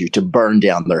encourage you to burn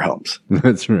down their homes.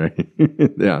 That's right.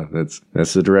 Yeah,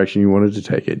 that's the direction you wanted to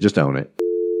take it. Just own it.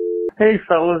 Hey,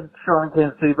 fellas, Sean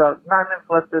Tennessee. About 9 minutes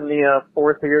left in the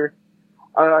fourth here.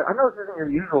 I know this isn't your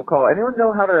usual call. Anyone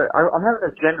know how to? I'm having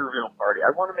a gender reveal party.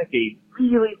 I want to make a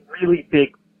really, really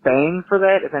big bang for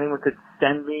that. If anyone could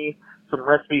send me some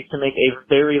recipes to make a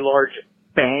very large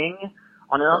bang.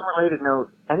 On an unrelated note,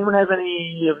 anyone have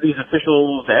any of these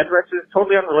officials' addresses?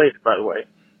 Totally unrelated, by the way.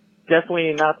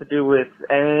 Definitely not to do with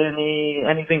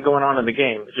anything going on in the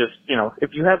game. Just, if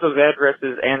you have those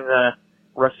addresses and the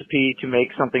recipe to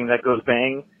make something that goes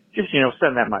bang, just,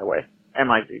 send that my way.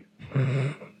 MIZ.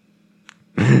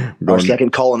 Our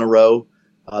second call in a row.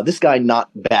 This guy not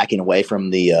backing away from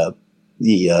the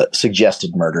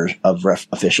suggested murder of ref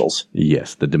officials.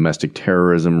 Yes, the domestic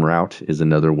terrorism route is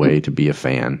another way to be a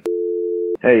fan.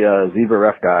 Hey, Zebra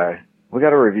ref guy, we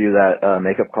got to review that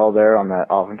makeup call there on that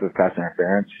offensive pass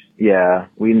interference. Yeah,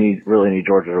 we really need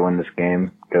Georgia to win this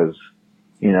game because,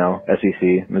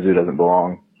 SEC, Mizzou doesn't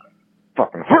belong.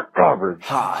 Fucking hot garbage.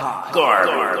 Hot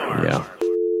garbage. Yeah.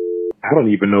 I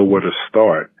don't even know where to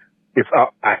start.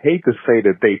 I hate to say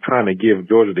that they trying to give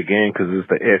Georgia the game because it's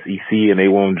the SEC and they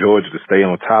want Georgia to stay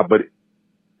on top, but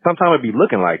sometimes it be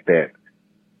looking like that.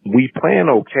 We playing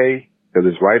okay because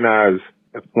it's right now is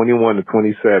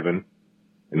 21-27,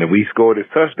 and if we score this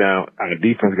touchdown, our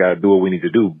defense got to do what we need to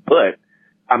do. But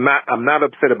I'm not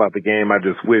upset about the game. I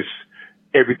just wish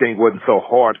everything wasn't so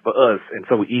hard for us and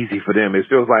so easy for them. It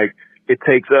feels like it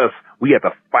takes us. We have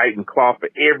to fight and claw for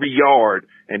every yard,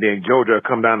 and then Georgia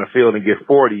come down the field and get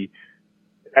 40.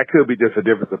 That could be just a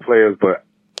difference of players, but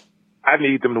I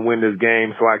need them to win this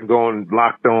game so I can go on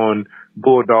Locked On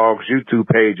Bulldogs YouTube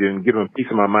page and give them peace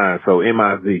of my mind. So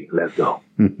MIZ, let's go.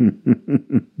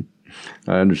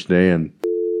 I understand.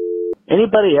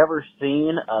 Anybody ever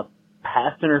seen a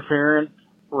pass interference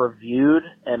reviewed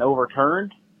and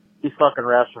overturned? These fucking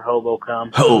refs are hobo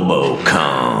cum. Hobo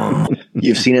cum.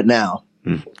 You've seen it now.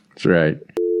 That's right.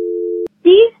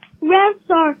 These refs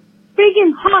are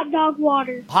freaking hot dog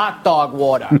water. Hot dog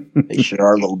water. They sure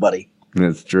are, little buddy.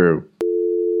 That's true.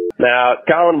 Now,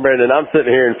 Colin Brendan, I'm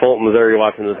sitting here in Fulton, Missouri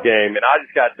watching this game, and I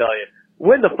just got to tell you,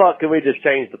 when the fuck can we just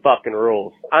change the fucking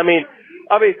rules? I mean,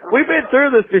 we've been through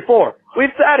this before.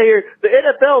 We've sat here, the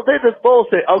NFL did this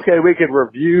bullshit. Okay, we can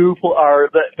review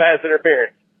the pass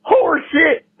interference. Horse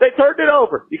shit! They turned it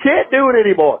over. You can't do it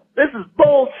anymore. This is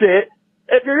bullshit.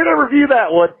 If you're gonna review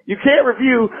that one, you can't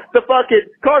review the fucking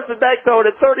Carson Beck throwing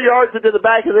it 30 yards into the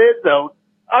back of the end zone.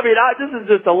 I mean, this is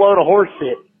just a load of horse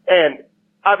shit. And,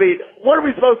 I mean, what are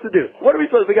we supposed to do? We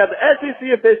got the SEC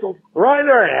officials riding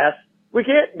our ass. We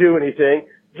can't do anything.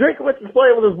 Drinkwitz is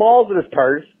playing with his balls in his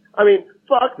purse. I mean,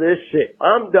 fuck this shit.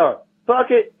 I'm done.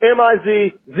 Fuck it.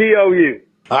 MIZZOU.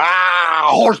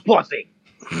 Horse pussy.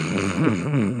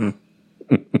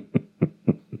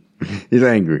 He's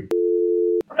angry.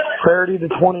 Clarity to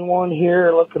 21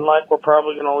 here, looking like we're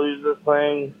probably going to lose this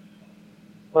thing.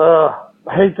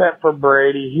 I hate that for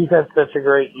Brady. He's had such a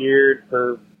great year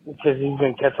because he's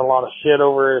been catching a lot of shit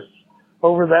over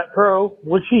that pro,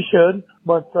 which he should.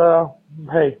 But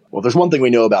hey. Well, there's one thing we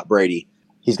know about Brady.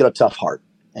 He's got a tough heart,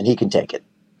 and he can take it.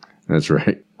 That's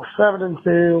right. We're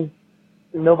 7-2.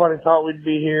 Nobody thought we'd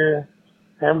be here.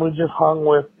 And we just hung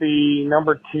with the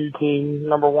number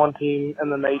 1 team in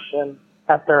the nation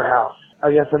at their house.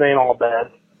 I guess it ain't all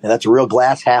bad. And that's a real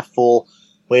glass half full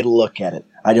way to look at it.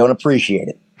 I don't appreciate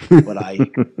it, but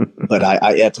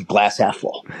it's a glass half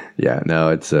full. Yeah, no,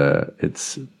 it's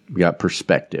got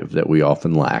perspective that we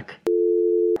often lack.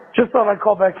 Just thought I'd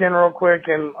call back in real quick,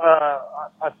 and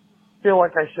I feel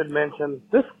like I should mention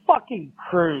this fucking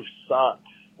crew sucks.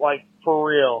 Like, for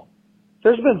real.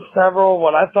 There's been several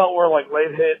what I thought were like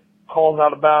late hit calls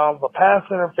out of bounds, the pass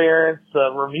interference,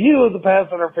 the review of the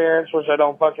pass interference, which I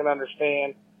don't fucking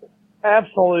understand.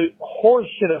 Absolute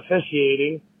horseshit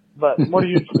officiating. But what do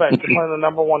you expect? You're playing the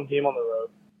number 1 team on the road.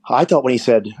 I thought when he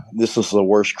said this was the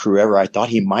worst crew ever, I thought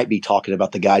he might be talking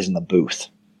about the guys in the booth.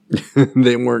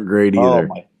 They weren't great either. Oh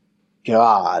my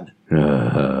God.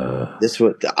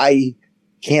 I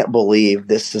can't believe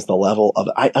this is the level of,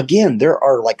 again, there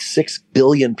are like 6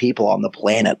 billion people on the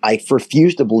planet. I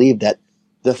refuse to believe that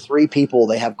the 3 people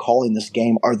they have calling this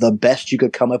game are the best you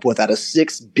could come up with out of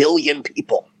 6 billion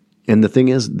people. And the thing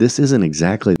is, this isn't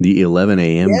exactly the 11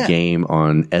 a.m. game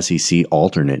on SEC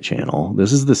alternate channel.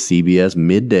 This is the CBS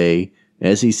midday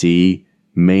SEC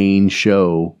main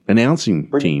show announcing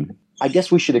team. I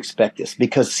guess we should expect this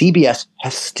because CBS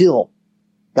has still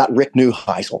got Rick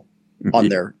Neuheisel on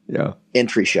their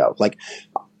entry show. Like,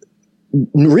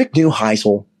 Rick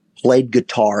Neuheisel played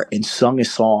guitar and sung a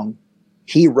song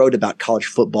he wrote about college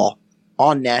football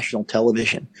on national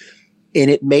television. And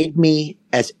it made me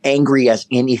as angry as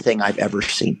anything I've ever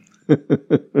seen.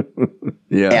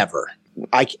 Ever.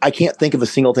 I can't think of a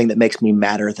single thing that makes me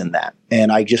madder than that.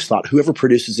 And I just thought whoever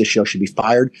produces this show should be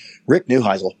fired. Rick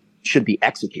Neuheisel should be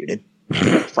executed,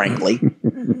 frankly.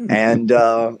 And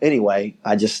anyway,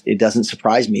 it doesn't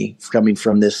surprise me coming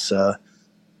from this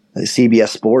CBS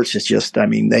Sports. It's just, I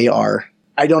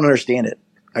don't understand it.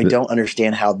 I don't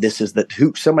understand how this is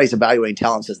somebody's evaluating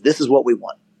talent and says, this is what we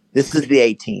want. This is the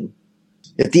A team.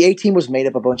 If the A team was made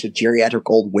up of a bunch of geriatric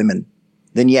old women,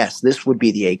 then yes, this would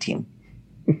be the A team.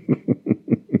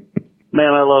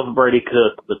 Man, I love Brady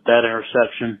Cook, but that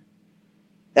interception.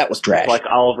 That was trash. Like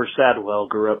Oliver Sadwell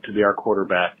grew up to be our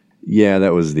quarterback. Yeah,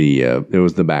 that was it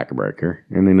was the backbreaker.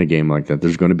 And in a game like that,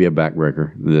 there's going to be a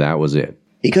backbreaker. That was it.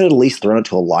 He could have at least thrown it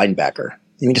to a linebacker.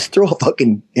 I mean, just throw a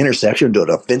fucking interception to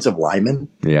an offensive lineman.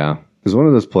 Yeah. It was one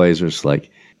of those plays where it's like,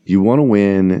 you want to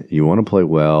win, you want to play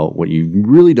well. What you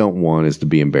really don't want is to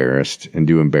be embarrassed and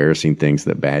do embarrassing things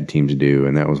that bad teams do.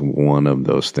 And that was one of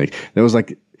those things. That was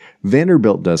like,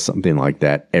 Vanderbilt does something like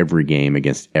that every game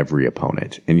against every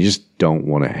opponent. And you just don't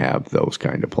want to have those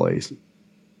kind of plays.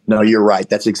 No, you're right.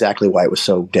 That's exactly why it was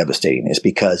so devastating. Is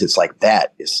because it's like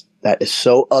that is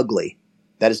so ugly.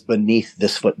 That is beneath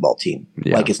this football team.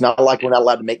 Yeah. Like, it's not like we're not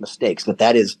allowed to make mistakes, but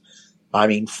that is,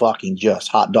 fucking just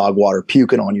hot dog water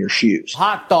puking on your shoes.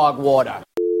 Hot dog water.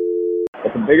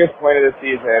 It's the biggest point of the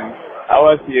season.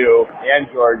 LSU and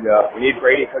Georgia. We need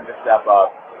Brady Cook to step up.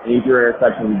 We need your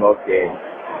interception in both games.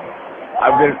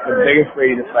 I've been the biggest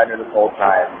Brady defender this whole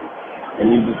time, and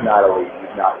he's just not elite.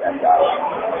 He's not that guy.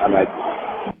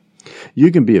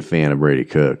 you can be a fan of Brady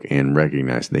Cook and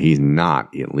recognize that he's not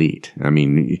elite. I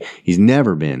mean, he's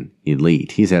never been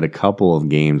elite. He's had a couple of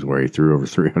games where he threw over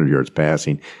 300 yards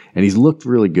passing, and he's looked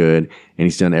really good, and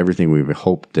he's done everything we've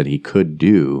hoped that he could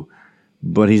do.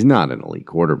 But he's not an elite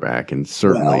quarterback, and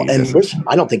certainly.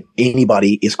 I don't think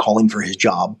anybody is calling for his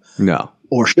job. No.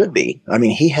 Or should be. I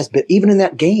mean, he has been, even in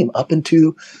that game up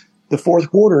into the fourth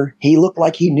quarter, he looked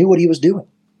like he knew what he was doing.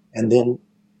 And then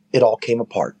it all came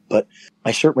apart. But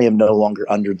I certainly am no longer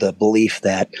under the belief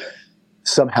that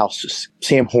somehow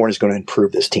Sam Horn is going to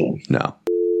improve this team. No.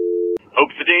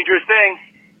 Hope's a dangerous thing.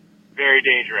 Very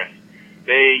dangerous.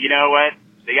 You know what?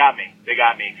 They got me.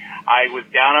 I was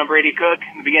down on Brady Cook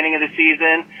in the beginning of the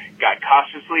season, got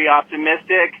cautiously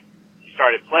optimistic,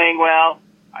 started playing well,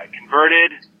 I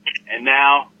converted, and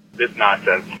now this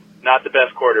nonsense. Not the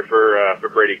best quarter for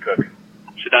Brady Cook.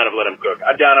 Should not have let him cook.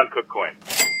 I'm down on Cook coin.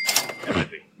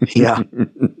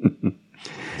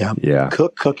 Yeah.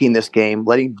 Cook cooking this game,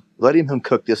 letting him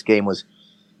cook this game was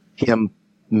him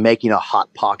making a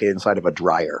hot pocket inside of a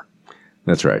dryer.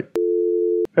 That's right.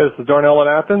 Hey, this is Darnell in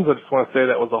Athens. I just want to say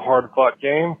that was a hard-fought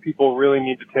game. People really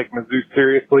need to take Mizzou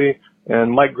seriously.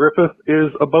 And Mike Griffith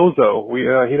is a bozo.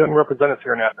 He doesn't represent us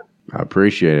here in Athens. I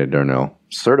appreciate it, Darnell.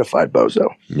 Certified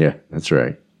bozo. Yeah, that's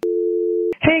right.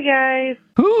 Hey, guys.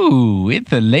 Ooh,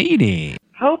 it's a lady.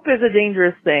 Hope is a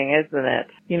dangerous thing, isn't it?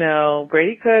 You know,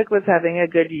 Brady Cook was having a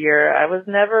good year. I was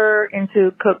never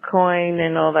into Cook coin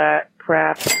and all that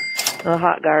crap. The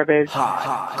hot garbage.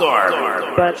 Hot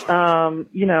garbage. But,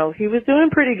 you know, he was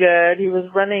doing pretty good. He was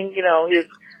running, he was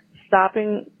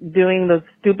stopping doing those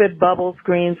stupid bubble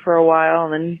screens for a while,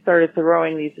 and then he started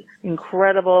throwing these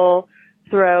incredible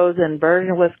throws, and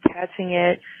Burton was catching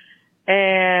it.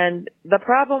 And the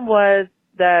problem was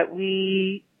that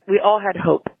we all had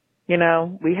hope. We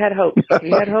had hope.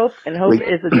 We had hope, and hope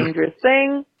is a dangerous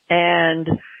thing. And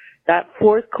that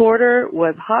fourth quarter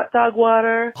was hot dog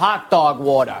water. Hot dog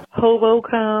water. Hobo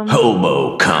cum.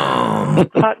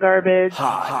 Hot garbage.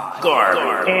 Hot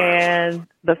garbage. And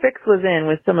the fix was in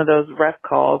with some of those ref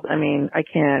calls. I mean, I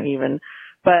can't even.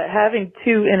 But having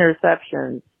 2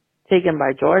 interceptions taken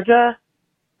by Georgia,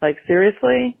 like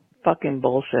seriously, fucking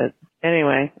bullshit.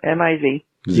 Anyway, MIZ.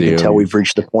 You can tell we've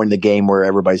reached the point in the game where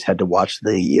everybody's had to watch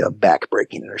the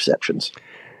back-breaking interceptions.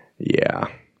 Yeah.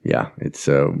 It's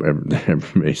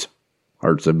everybody's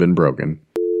hearts have been broken.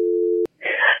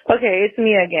 Okay, it's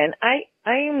me again. I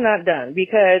am not done,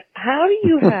 because how do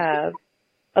you have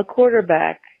a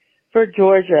quarterback for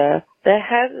Georgia that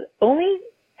has only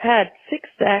had 6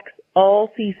 sacks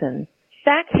all season,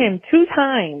 sack him 2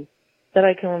 times that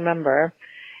I can remember,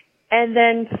 and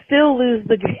then still lose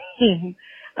the game?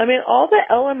 I mean, all the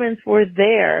elements were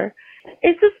there.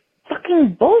 It's just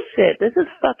fucking bullshit. This is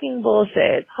fucking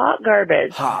bullshit. It's hot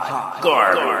garbage. Hot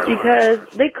garbage. Because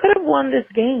they could have won this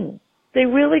game. They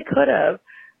really could have.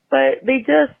 But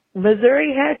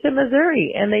Missouri had to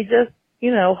Missouri, and they just,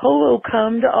 hobo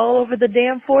cummed all over the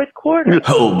damn fourth quarter.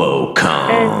 Hobo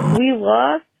cum. And we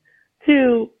lost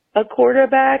to a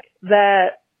quarterback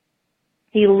that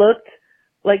he looked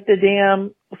like the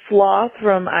damn sloth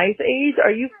from Ice Age.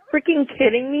 Are you freaking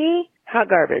kidding me? Hot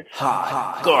garbage.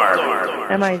 Hot garbage.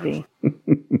 MIZ.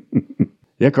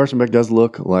 Yeah, Carson Beck does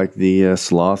look like the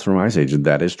sloth from Ice Age.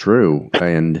 That is true.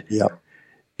 And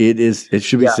it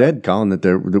should be said, Colin,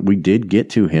 that we did get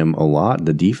to him a lot.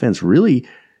 The defense really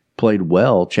played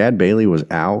well. Chad Bailey was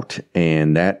out,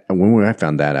 and when I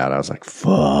found that out, I was like,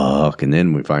 fuck. And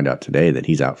then we find out today that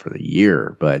he's out for the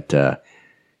year. But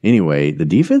anyway, the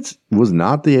defense was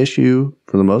not the issue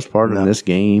for the most part in this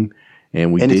game.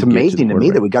 And it's amazing to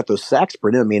me that we got those sacks,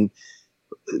 Brendan. I mean,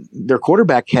 their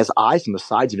quarterback has eyes on the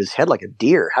sides of his head like a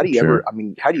deer. How do you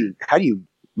how do you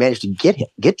manage to get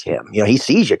to him? He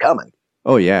sees you coming.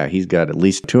 Oh yeah, he's got at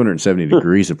least 270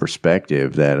 degrees of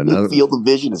perspective. The field of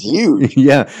vision is huge.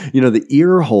 Yeah, the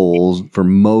ear holes for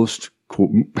most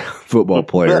football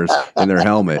players in their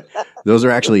helmet, those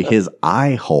are actually his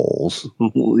eye holes.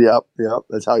 Yep.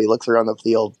 That's how he looks around the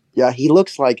field. Yeah, he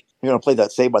looks like, play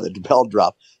that Saved by the Bell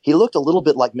drop. He looked a little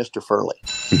bit like Mr. Furley.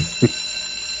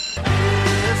 It's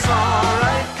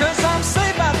alright, 'cause I'm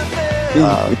saved by the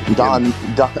bell.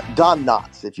 Don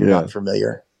Knotts, if you're not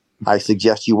familiar. I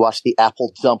suggest you watch the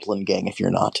Apple Dumpling Gang if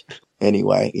you're not.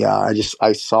 Anyway, yeah,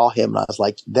 I saw him and I was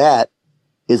like, that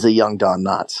is a young Don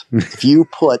Knotts. If you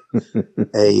put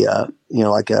a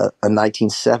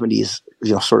 1970s,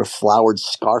 sort of flowered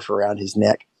scarf around his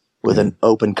neck with an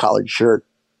open collared shirt,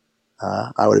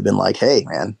 I would have been like, hey,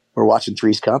 man, we're watching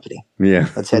Three's Company. Yeah.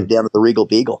 Let's head down to the Regal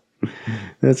Beagle.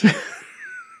 There's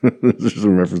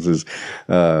some references.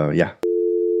 Yeah.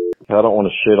 I don't want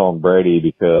to shit on Brady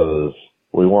because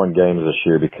we won games this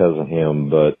year because of him,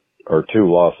 but our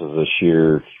 2 losses this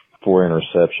year, 4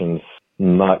 interceptions,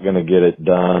 not going to get it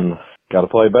done. Got to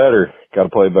play better.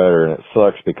 And it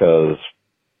sucks because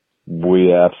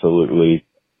we absolutely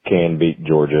can beat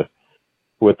Georgia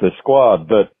with this squad.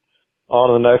 But on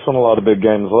to the next one, a lot of big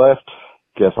games left.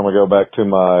 Guess I'm going to go back to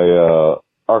my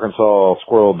Arkansas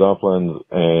squirrel dumplings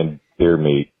and deer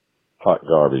meat. Hot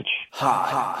garbage.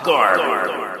 Hot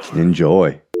garbage.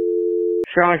 Enjoy.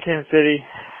 Sean, Kansas City.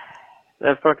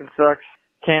 That fucking sucks.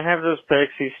 Can't have those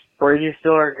picks. Brady's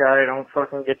still our guy. Don't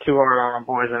fucking get too hard on him,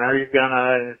 boys. I know he's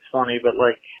gonna, and it's funny, but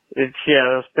like,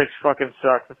 those picks fucking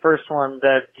suck. The first one,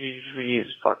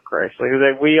 Jesus fuck Christ. Like,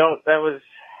 we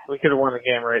could have won the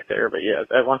game right there, but yeah,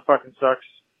 that one fucking sucks.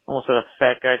 Almost had a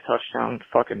fat guy touchdown,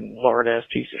 fucking lard ass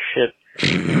piece of shit.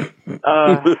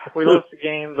 We lost the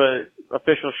game, but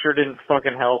officials sure didn't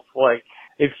fucking help. Like,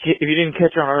 if you didn't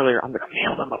catch on earlier, I'm gonna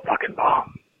nail them a fucking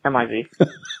bomb. MIV.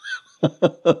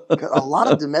 A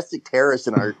lot of domestic terrorists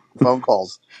in our phone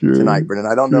calls tonight,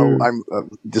 Brendan. I don't know. I'm a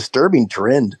disturbing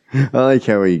trend. I like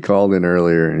how he called in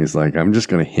earlier and he's like, I'm just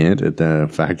going to hint at the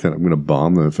fact that I'm going to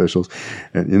bomb the officials.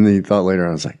 And then he thought later on,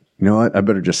 I was like, you know what? I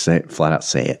better just say it, flat out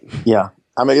say it. Yeah.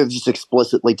 I'm going to just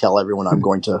explicitly tell everyone I'm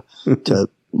going to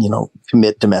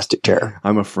commit domestic terror.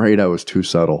 I'm afraid I was too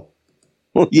subtle.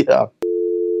 Yeah.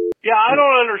 Yeah, I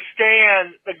don't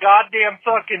understand the goddamn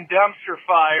fucking dumpster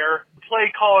fire play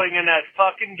calling in that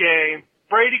fucking game.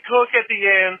 Brady Cook at the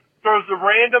end throws a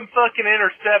random fucking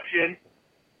interception.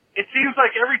 It seems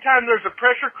like every time there's a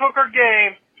pressure cooker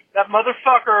game, that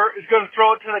motherfucker is going to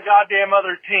throw it to the goddamn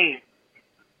other team.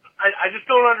 I just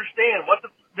don't understand.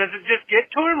 Does it just get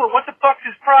to him, or what the fuck's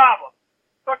his problem?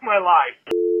 Fuck my life.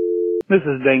 This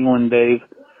is Dangling Dave.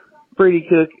 Brady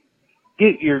Cook,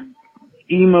 get your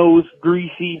Emo's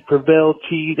greasy Prevail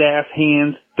cheese ass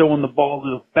hands throwing the ball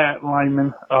to the fat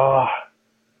lineman. Oh,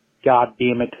 God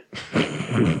damn it.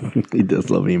 He does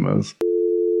love Emos.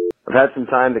 I've had some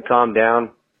time to calm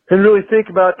down and really think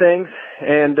about things.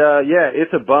 And, yeah,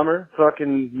 it's a bummer.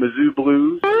 Fucking Mizzou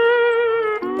Blues.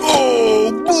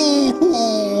 Oh,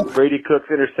 boo-hoo. Brady Cook's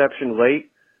interception late.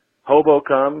 Hobo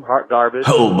cum, hot garbage.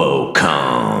 Hobo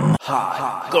cum,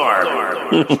 hot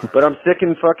garbage. But I'm sick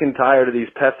and fucking tired of these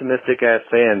pessimistic ass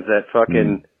fans that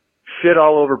fucking shit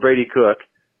all over Brady Cook.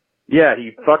 Yeah,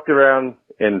 he fucked around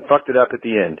and fucked it up at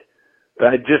the end. But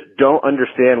I just don't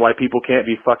understand why people can't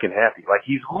be fucking happy. Like,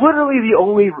 he's literally the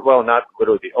only, well, not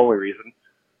literally the only reason,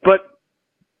 but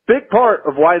big part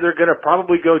of why they're gonna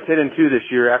probably go 10-2 this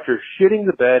year after shitting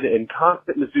the bed in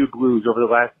constant Mizzou Blues over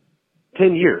the last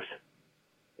 10 years.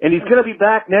 And he's going to be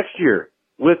back next year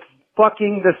with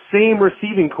fucking the same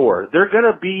receiving core. They're going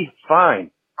to be fine.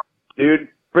 Dude,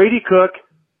 Brady Cook,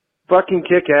 fucking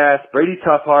kick ass. Brady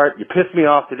Toughheart, you pissed me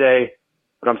off today,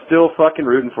 but I'm still fucking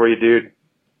rooting for you, dude.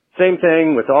 Same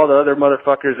thing with all the other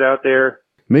motherfuckers out there.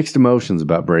 Mixed emotions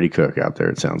about Brady Cook out there,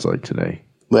 it sounds like today.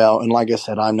 Well, and like I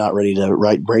said, I'm not ready to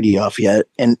write Brady off yet.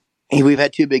 And we've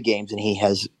had 2 big games, and he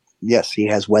has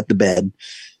wet the bed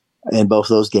in both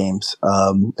those games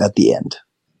at the end.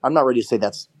 I'm not ready to say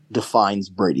that defines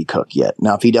Brady Cook yet.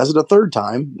 Now, if he does it a third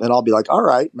time, then I'll be like, all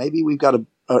right, maybe we've got an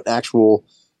actual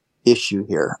issue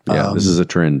here. Yeah, this is a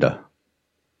trend.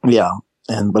 Yeah,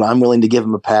 but I'm willing to give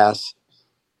him a pass,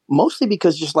 mostly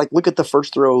because just like look at the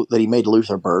first throw that he made to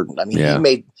Luther Burden. I mean,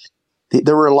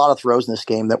 there were a lot of throws in this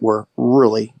game that were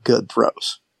really good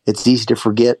throws. It's easy to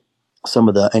forget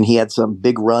and he had some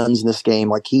big runs in this game.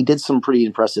 Like, he did some pretty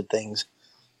impressive things,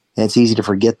 and it's easy to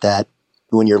forget that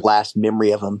when your last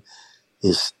memory of him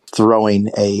is throwing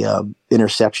a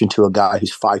interception to a guy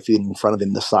who's 5 feet in front of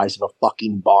him, the size of a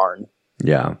fucking barn.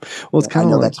 Yeah. Well, it's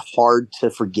kind of that's hard to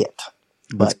forget,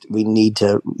 but we need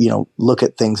to, look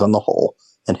at things on the whole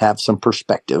and have some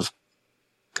perspective.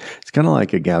 It's kind of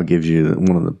like a gal gives you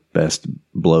one of the best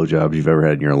blowjobs you've ever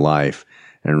had in your life,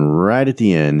 and right at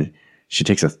the end, she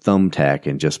takes a thumbtack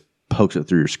and just pokes it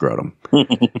through your scrotum.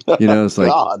 It's like,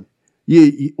 God.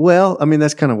 Well, I mean,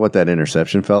 that's kind of what that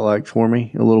interception felt like for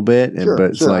me a little bit. Sure,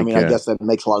 but it's sure. like, I guess that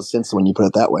makes a lot of sense when you put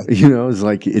it that way. It's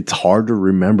like, it's hard to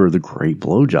remember the great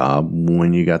blowjob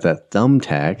when you got that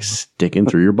thumbtack sticking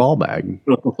through your ball bag.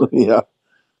 Yeah.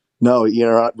 No,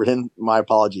 you're not, Brendan. My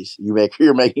apologies.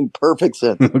 You're making perfect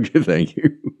sense. Okay, thank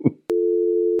you.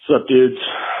 What's up, dudes?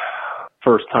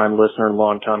 First time listener,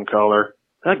 long time caller.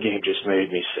 That game just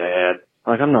made me sad.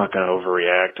 Like, I'm not going to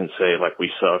overreact and say, like, we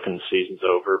suck and the season's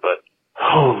over, but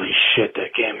holy shit,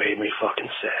 that game made me fucking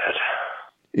sad.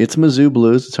 It's Mizzou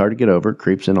Blues. It's hard to get over. It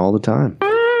creeps in all the time.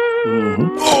 Mm-hmm.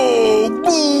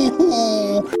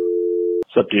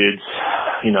 What's up, dudes?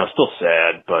 Still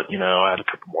sad, but, I had a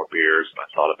couple more beers and I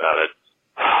thought about it.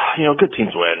 good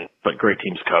teams win, but great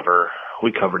teams cover.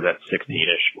 We covered that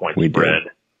 16-ish point spread.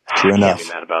 True enough. Can't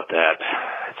be mad about that.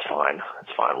 It's fine.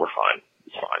 We're fine.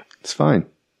 It's fine.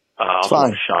 It's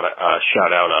fine.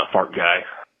 Shout out Fart Guy.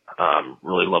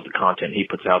 Really love the content he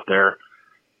puts out there.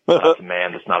 It's a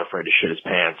man that's not afraid to shit his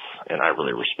pants, and I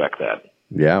really respect that.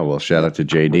 Yeah, well, shout out to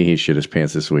JD. He shit his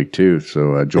pants this week, too.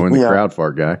 So join the crowd,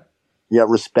 Fart Guy. Yeah,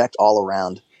 respect all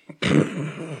around.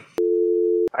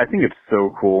 I think it's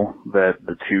so cool that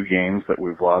the 2 games that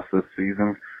we've lost this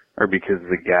season are because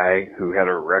the guy who had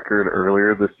a record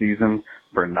earlier this season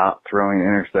for not throwing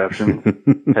interceptions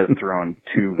has thrown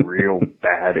 2 real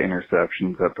bad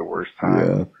interceptions at the worst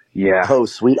time. Yeah. Oh,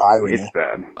 sweet irony. It's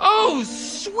bad. Oh,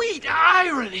 sweet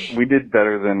irony. We did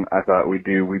better than I thought we'd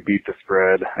do. We beat the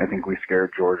spread. I think we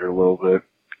scared Georgia a little bit.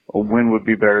 A win would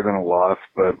be better than a loss,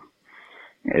 but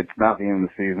it's not the end of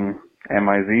the season.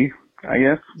 MIZ, I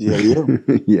guess. Yeah.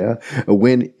 Yeah. A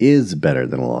win is better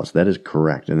than a loss. That is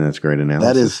correct, and that's great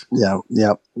analysis. That is,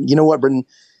 yeah. You know what, Brendan?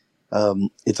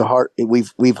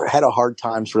 We've had a hard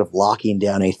time sort of locking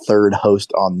down a third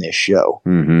host on this show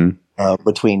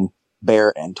between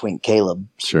Bear and Twink Caleb.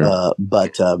 Sure.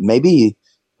 But maybe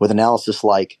with analysis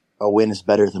like a win is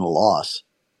better than a loss,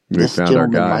 this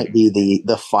gentleman might be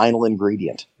the final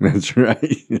ingredient. That's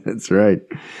right. That's right.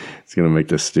 It's going to make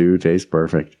the stew taste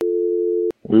perfect.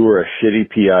 We were a shitty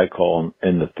PI call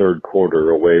in the third quarter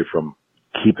away from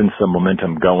keeping some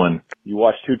momentum going. You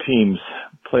watch 2 teams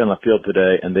play on the field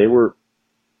today, and they were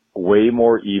way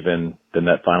more even than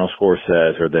that final score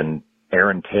says, or than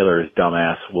Aaron Taylor's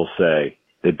dumbass will say.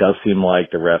 It does seem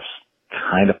like the refs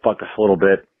kind of fuck us a little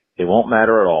bit. It won't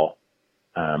matter at all.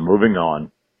 Moving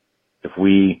on. If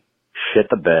we shit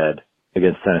the bed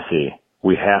against Tennessee,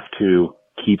 we have to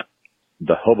keep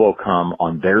the hobo cum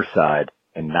on their side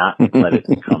and not let it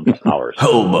come to ours.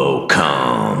 Hobo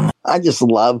cum. I just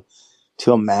love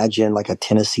to imagine like a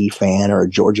Tennessee fan or a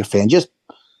Georgia fan just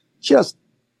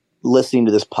listening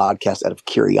to this podcast out of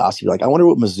curiosity. Like, I wonder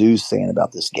what Mizzou's saying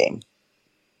about this game.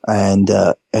 And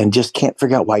just can't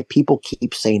figure out why people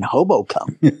keep saying hobo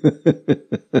cum.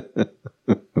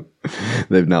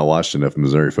 They've not watched enough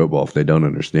Missouri football if they don't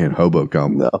understand hobo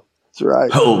cum. No, that's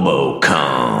right. Hobo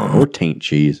cum. Or taint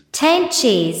cheese. Taint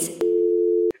cheese.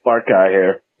 Spark Guy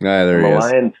here. Ah, there he I'm a is.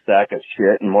 lion sack of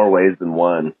shit in more ways than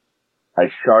one.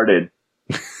 I sharted,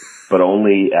 but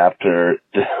only after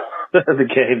the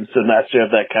game, so not sure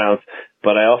if that counts.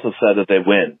 But I also said that they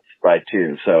win, right,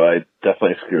 too, so I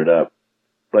definitely screwed up.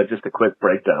 But just a quick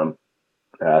breakdown.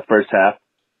 First half,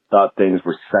 thought things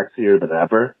were sexier than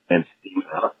ever and steamed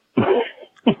out.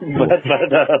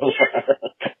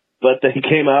 but they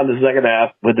came out in the second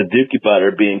half with the dookie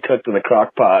butter being cooked in the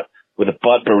crock pot with a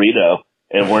butt burrito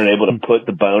and weren't able to put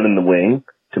the bone in the wing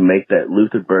to make that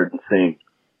Luther Burden sing,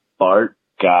 Fart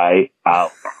Guy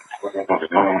out.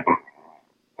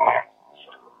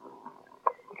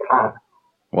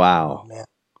 Wow. Man.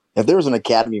 If there was an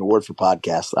Academy Award for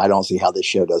podcasts, I don't see how this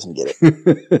show doesn't get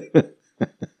it.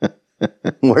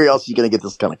 Where else are you going to get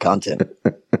this kind of content?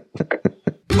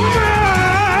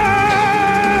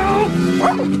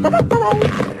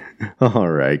 All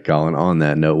right, Colin, on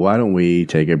that note, why don't we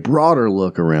take a broader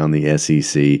look around the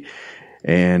SEC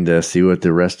and see what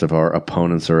the rest of our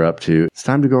opponents are up to. It's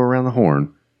time to go around the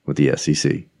horn with the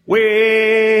SEC. We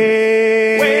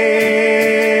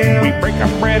break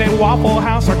our bread at Waffle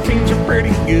House, our teams are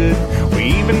pretty good. We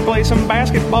even play some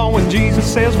basketball when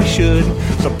Jesus says we should.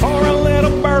 So pour a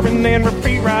little bourbon and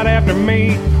repeat right after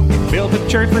me. We built a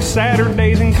church for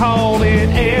Saturdays and called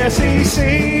it SEC.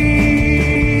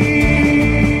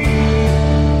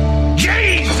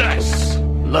 Jesus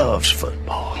loves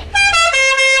football.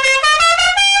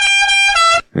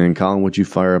 And Colin, would you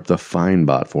fire up the Fine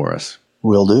Bot for us?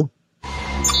 Will do.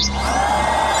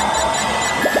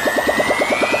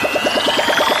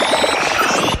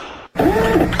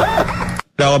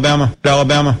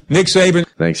 Alabama. Nick Saban.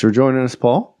 Thanks for joining us,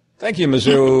 Paul. Thank you,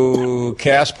 Mizzou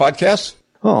Cast Podcast.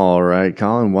 All right,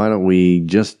 Colin, why don't we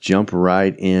just jump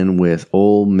right in with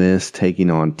Ole Miss taking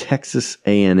on Texas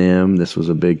A&M. This was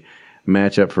a big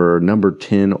matchup for number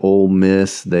 10 Ole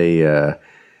Miss. They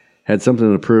had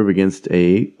something to prove against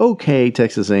a okay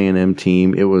Texas A&M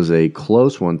team. It was a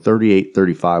close one.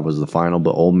 38-35 was the final,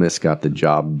 but Ole Miss got the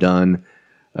job done.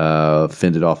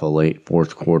 Fended off a late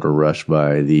fourth quarter rush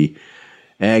by the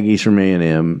Aggies from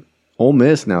A&M. Ole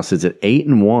Miss now sits at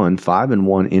 8-1,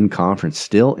 5-1 in conference,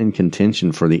 still in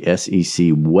contention for the SEC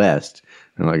West.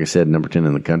 And like I said, number 10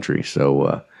 in the country.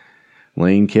 So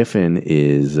Lane Kiffin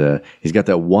is he's got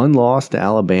that one loss to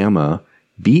Alabama,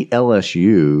 beat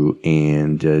LSU,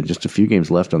 and just a few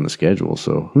games left on the schedule.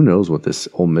 So who knows what this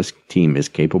Ole Miss team is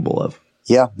capable of.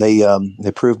 Yeah, they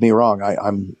proved me wrong.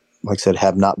 I'm like I said,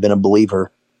 have not been a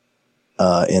believer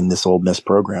in this Ole Miss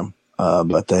program,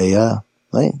 but they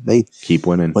keep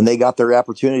winning. When they got their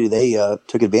opportunity, they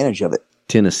took advantage of it.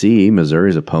 Tennessee,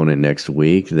 Missouri's opponent next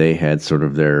week, they had sort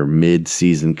of their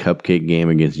mid-season cupcake game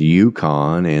against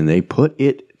UConn, and they put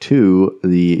it to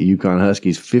the UConn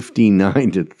Huskies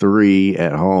 59-3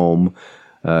 at home.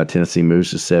 Tennessee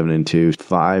moves to 7-2,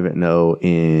 5-0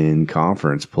 in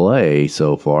conference play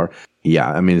so far.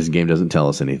 Yeah, I mean, this game doesn't tell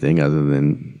us anything other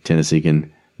than Tennessee can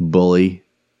bully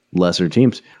lesser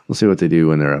teams. We'll see what they do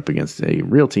when they're up against a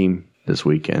real team this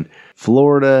weekend.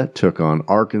 Florida took on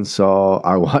Arkansas.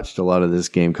 I watched a lot of this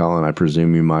game, Colin. I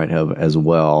presume you might have as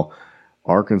well.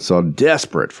 Arkansas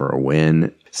desperate for a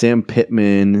win. Sam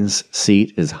Pittman's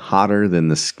seat is hotter than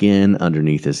the skin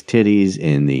underneath his titties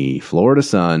in the Florida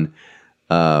sun.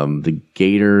 The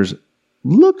Gators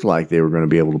looked like they were going to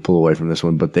be able to pull away from this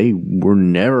one, but they were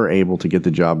never able to get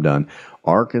the job done.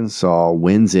 Arkansas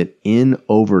wins it in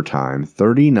overtime,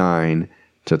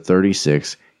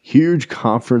 39-36. Huge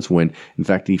conference win. In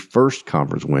fact, the first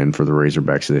conference win for the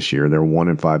Razorbacks this year. They're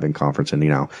 1-5 in conference, and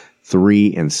now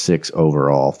 3-6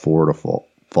 overall. Florida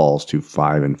falls to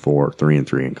 5-4,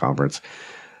 3-3 in conference.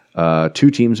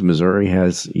 Two teams Missouri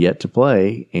has yet to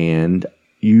play, and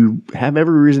you have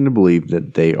every reason to believe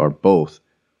that they are both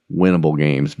winnable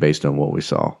games based on what we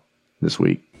saw this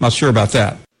week. Not sure about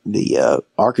that. The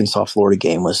Arkansas-Florida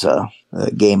game was a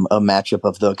matchup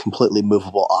of the completely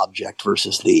movable object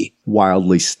versus the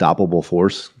wildly stoppable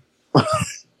force.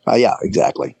 Yeah,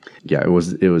 exactly. Yeah, it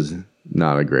was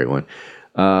not a great one.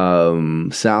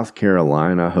 South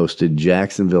Carolina hosted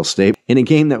Jacksonville State in a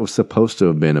game that was supposed to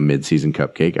have been a midseason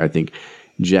cupcake. I think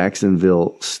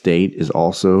Jacksonville State is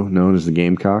also known as the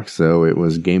Gamecocks, so it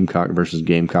was Gamecock versus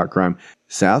Gamecock crime.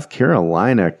 South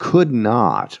Carolina could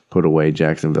not put away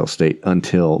Jacksonville State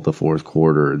until the fourth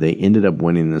quarter. They ended up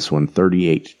winning this one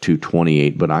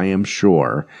 38-28, but I am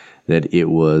sure that it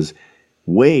was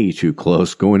way too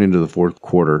close going into the fourth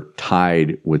quarter,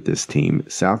 tied with this team.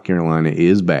 South Carolina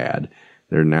is bad.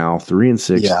 They're now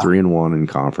 3-6, 3-1 in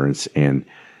conference, and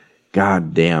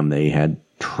god damn, they had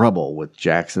trouble with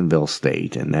Jacksonville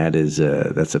State, and that's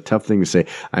a tough thing to say.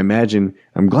 I'm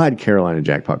glad Carolina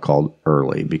Jackpot called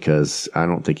early, because I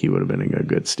don't think he would have been in a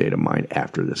good state of mind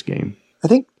after this game. I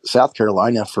think South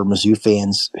Carolina, for Mizzou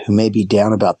fans who may be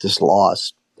down about this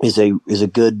loss, is a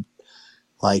good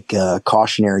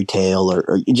cautionary tale,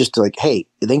 or just like, hey,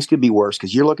 things could be worse,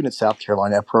 because you're looking at South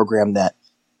Carolina, a program that,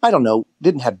 I don't know,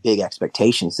 didn't have big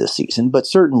expectations this season, but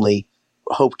certainly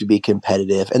hope to be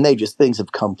competitive, and things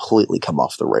have completely come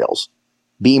off the rails.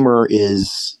 Beamer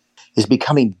is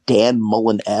becoming Dan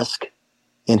Mullen-esque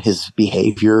in his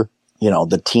behavior.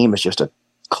 The team is just a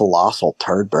colossal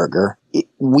turd burger.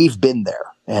 We've been there,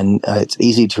 and it's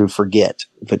easy to forget,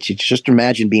 but you just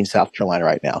imagine being South Carolina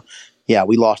right now. Yeah,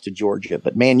 we lost to Georgia,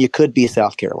 but man, you could be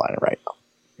South Carolina right now.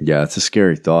 Yeah, it's a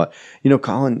scary thought.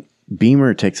 Colin,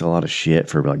 Beamer takes a lot of shit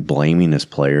for blaming his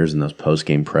players in those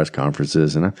post-game press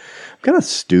conferences, and I'm kind of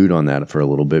stewed on that for a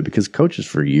little bit, because coaches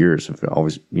for years have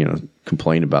always,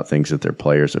 complained about things that their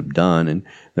players have done, and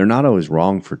they're not always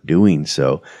wrong for doing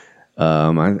so.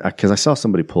 Because I saw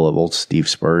somebody pull up old Steve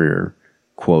Spurrier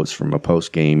quotes from a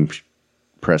post-game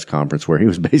press conference where he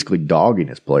was basically dogging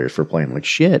his players for playing like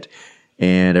shit,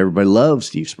 and everybody loves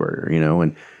Steve Spurrier,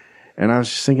 and I was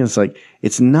just thinking,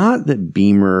 it's not that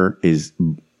Beamer is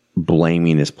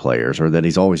blaming his players or that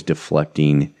he's always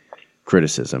deflecting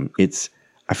criticism.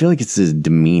 I feel like it's his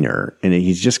demeanor, and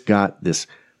he's just got this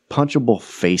punchable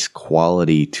face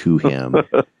quality to him.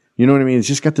 You know what I mean? It's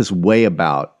just got this way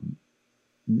about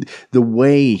the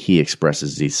way he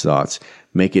expresses these thoughts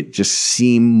make it just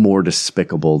seem more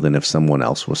despicable than if someone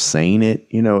else was saying it.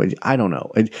 I don't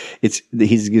know.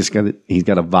 He's got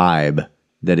a vibe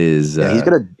that is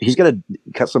he's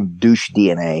got some douche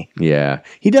DNA. Yeah,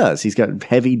 he does. He's got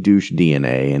heavy douche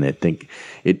DNA, and I think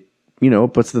it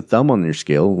puts the thumb on your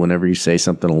scale whenever you say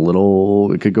something a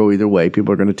little. It could go either way.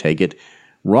 People are going to take it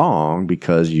wrong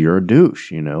because you're a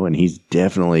douche, and he's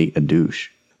definitely a douche.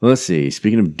 Let's see.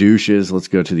 Speaking of douches, let's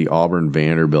go to the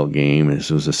Auburn-Vanderbilt game. This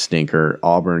was a stinker.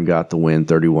 Auburn got the win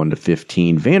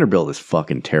 31-15. Vanderbilt is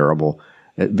fucking terrible.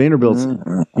 Vanderbilt's,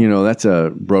 that's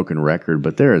a broken record,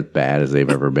 but they're as bad as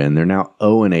they've ever been. They're now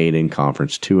 0-8 in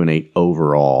conference, 2-8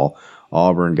 overall.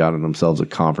 Auburn got themselves a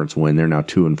conference win. They're now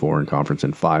 2-4 in conference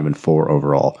and 5-4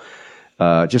 overall.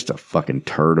 Just a fucking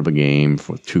turd of a game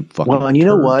for two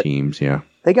fucking teams. Yeah.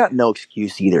 They got no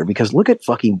excuse either, because look at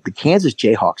fucking the Kansas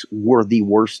Jayhawks were the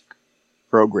worst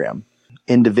program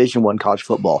in Division I college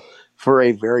football for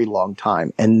a very long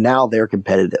time, and now they're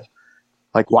competitive.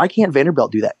 Like, why can't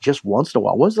Vanderbilt do that just once in a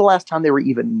while? When was the last time they were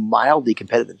even mildly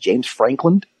competitive? James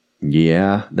Franklin?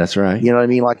 Yeah, that's right. You know what I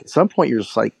mean? Like, at some point, you're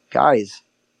just like, guys,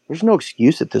 there's no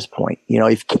excuse at this point. You know,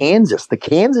 if the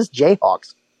Kansas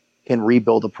Jayhawks can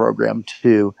rebuild a program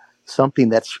to something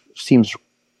that seems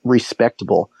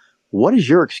respectable, what is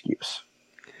your excuse?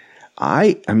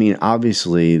 I mean,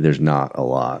 obviously, there's not a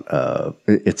lot of.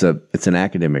 It's an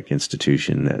academic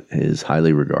institution that is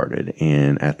highly regarded,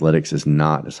 and athletics is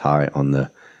not as high on the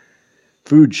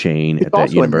food chain at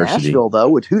that university. In Nashville,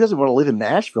 though, who doesn't want to live in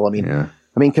Nashville?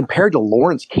 I mean, compared to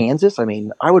Lawrence, Kansas, I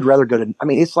mean, I would rather go to. I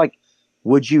mean, it's like,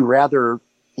 would you rather,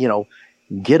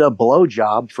 get a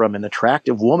blowjob from an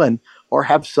attractive woman or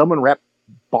have someone wrap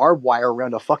barbed wire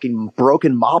around a fucking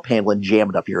broken mop handle and jam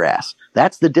it up your ass?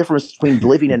 That's the difference between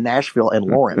living in Nashville and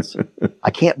Lawrence.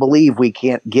 I can't believe we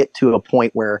can't get to a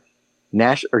point where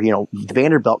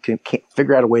Vanderbilt can't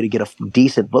figure out a way to get a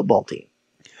decent football team.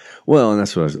 Well, and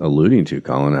that's what I was alluding to,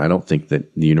 Colin. I don't think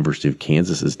that the University of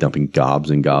Kansas is dumping gobs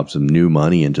and gobs of new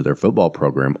money into their football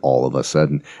program all of a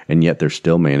sudden, and yet they're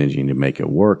still managing to make it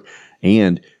work.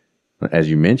 And as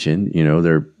you mentioned,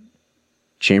 their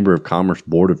Chamber of Commerce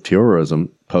Board of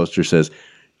Tourism poster says,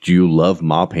 "Do you love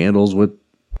mop handles with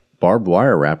barbed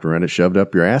wire wrapped around it, shoved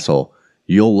up your asshole?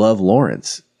 You'll love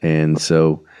Lawrence." And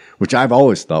so, which I've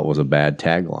always thought was a bad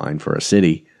tagline for a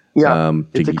city. Yeah,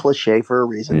 it's a cliche for a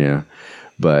reason. Yeah.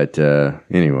 But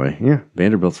anyway,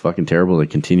 Vanderbilt's fucking terrible. They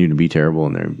continue to be terrible,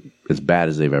 and they're as bad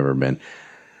as they've ever been.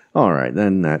 All right,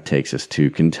 then that takes us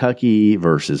to Kentucky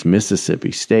versus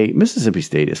Mississippi State. Mississippi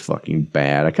State is fucking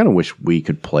bad. I kind of wish we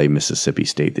could play Mississippi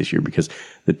State this year, because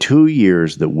the 2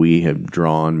 years that we have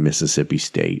drawn Mississippi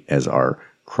State as our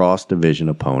cross-division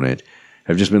opponent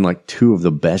have just been like 2 of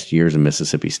the best years in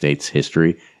Mississippi State's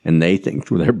history, and they think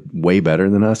they're way better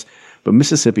than us. But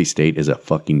Mississippi State is a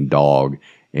fucking dog.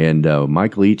 And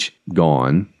Mike Leach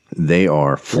gone. They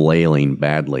are flailing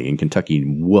badly, and Kentucky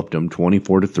whooped them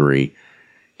 24-3.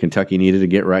 Kentucky needed a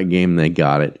get-right game, and they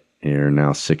got it. They're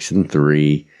now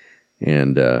 6-3,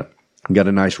 and got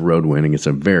a nice road win against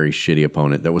a very shitty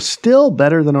opponent that was still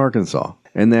better than Arkansas.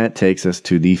 And that takes us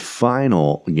to the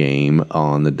final game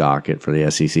on the docket for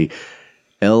the SEC.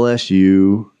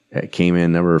 LSU came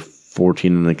in number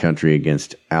 14 in the country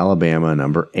against Alabama,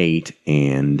 number 8,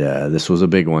 and this was a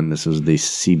big one. This was the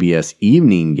CBS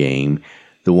evening game,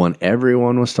 the one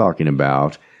everyone was talking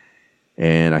about,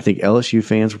 and I think LSU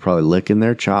fans were probably licking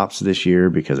their chops this year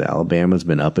because Alabama's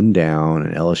been up and down,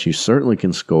 and LSU certainly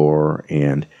can score,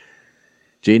 and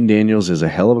Jaden Daniels is a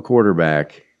hell of a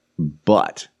quarterback,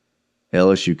 but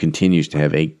LSU continues to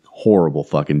have a horrible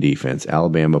fucking defense.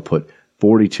 Alabama put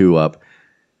 42 up,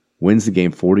 wins the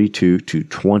game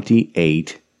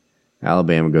 42-28.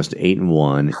 Alabama goes to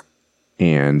 8-1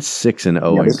 and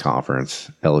 6-0 in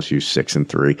conference. LSU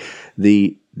 6-3.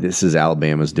 This is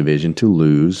Alabama's division to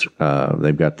lose.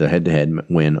 They've got the head-to-head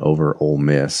win over Ole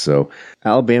Miss. So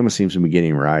Alabama seems to be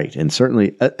getting right, and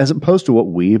certainly as opposed to what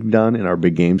we've done in our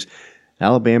big games,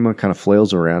 Alabama kind of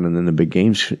flails around, and then the big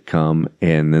games come,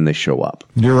 and then they show up.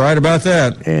 You're right about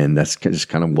that. And that's just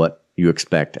kind of what you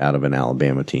expect out of an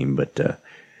Alabama team, but.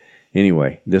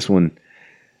 Anyway, this one,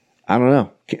 I don't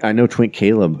know. I know Twink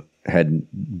Caleb had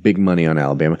big money on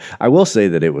Alabama. I will say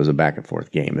that it was a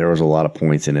back-and-forth game. There was a lot of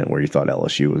points in it where you thought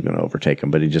LSU was going to overtake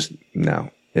them, but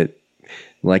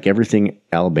like everything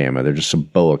Alabama, they're just a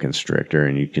boa constrictor,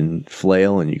 and you can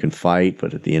flail and you can fight,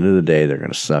 but at the end of the day, they're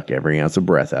going to suck every ounce of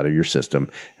breath out of your system,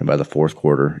 and by the fourth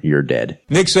quarter, you're dead.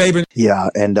 Nick Saban. Yeah,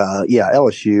 and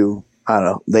LSU, I don't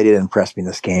know, they didn't impress me in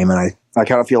this game, and I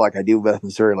kind of feel like I do with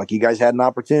Missouri. Like, you guys had an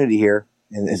opportunity here,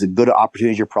 and it's a good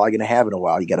opportunity you're probably going to have in a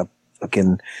while. You got a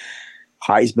fucking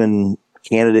Heisman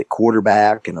candidate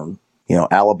quarterback, and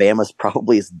Alabama's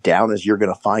probably as down as you're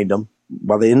going to find them.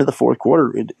 By the end of the fourth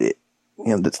quarter,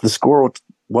 the score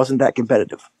wasn't that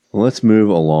competitive. Well, let's move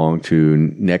along to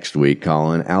next week,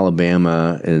 Colin.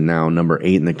 Alabama is now number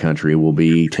 8 in the country. Will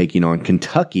be taking on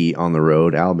Kentucky on the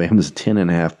road. Alabama's a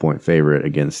 10.5-point favorite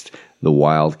against the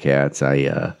Wildcats.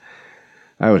 I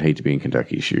would hate to be in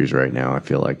Kentucky's shoes right now. I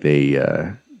feel like they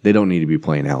don't need to be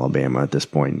playing Alabama at this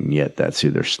point, and yet that's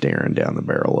who they're staring down the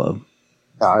barrel of.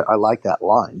 I like that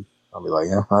line. I'll be like,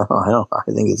 I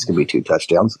think it's going to be 2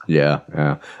 touchdowns. Yeah,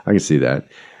 I can see that.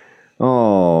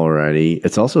 Alrighty.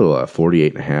 It's also a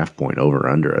 48.5-point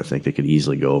over-under. I think they could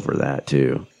easily go over that,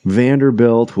 too.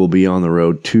 Vanderbilt will be on the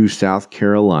road to South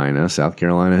Carolina. South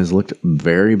Carolina has looked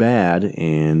very bad,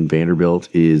 and Vanderbilt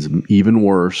is even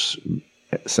worse.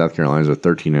 South Carolina's a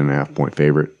 13.5-point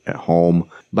favorite at home.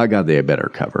 By God, they had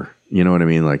better cover. You know what I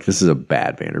mean? Like, this is a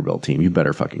bad Vanderbilt team. You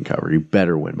better fucking cover. You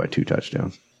better win by 2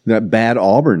 touchdowns. That bad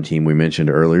Auburn team we mentioned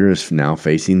earlier is now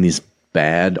facing these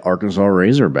bad Arkansas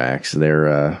Razorbacks.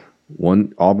 They're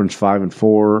Auburn's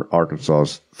 5-4,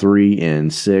 Arkansas's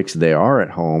 3-6. They are at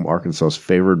home. Arkansas's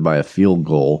favored by a field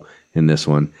goal in this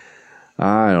one.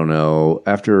 I don't know.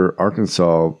 After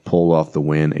Arkansas pulled off the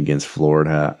win against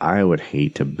Florida, I would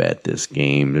hate to bet this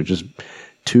game. They're just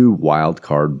two wild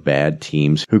card bad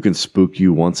teams who can spook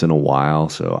you once in a while.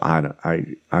 So I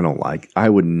don't like. I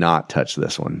would not touch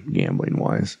this one gambling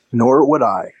wise. Nor would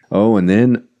I. Oh, and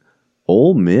then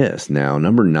Ole Miss, now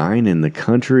number 9 in the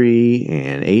country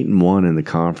and 8-1 in the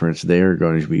conference. They are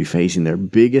going to be facing their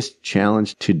biggest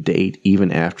challenge to date,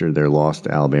 even after their loss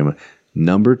to Alabama.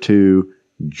 Number 2,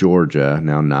 Georgia,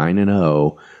 now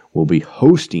 9-0, will be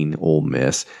hosting Ole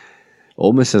Miss.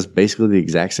 Ole Miss has basically the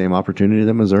exact same opportunity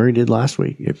that Missouri did last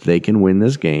week. If they can win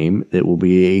this game, it will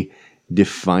be a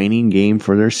defining game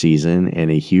for their season and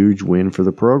a huge win for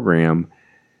the program.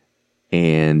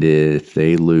 And if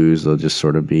they lose, they'll just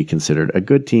sort of be considered a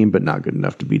good team, but not good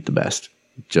enough to beat the best,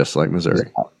 just like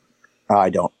Missouri. I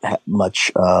don't have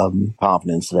much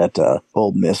confidence that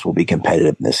Ole Miss will be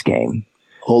competitive in this game.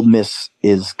 Ole Miss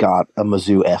is got a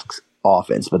Mizzou-esque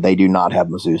offense, but they do not have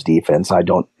Mizzou's defense. I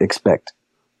don't expect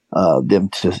them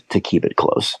to keep it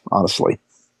close, honestly.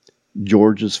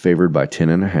 Georgia's favored by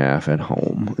 10.5 at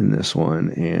home in this one,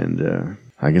 and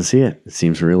I can see it. It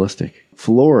seems realistic.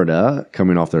 Florida,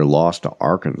 coming off their loss to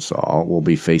Arkansas, will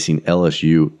be facing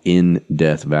LSU in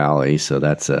Death Valley, so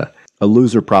that's a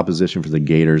loser proposition for the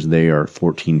Gators. They are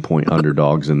 14-point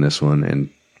underdogs in this one, and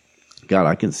God,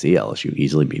 I can see LSU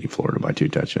easily beating Florida by 2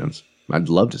 touchdowns. I'd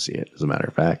love to see it, as a matter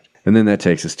of fact. And then that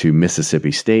takes us to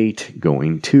Mississippi State,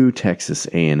 going to Texas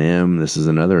A&M. This is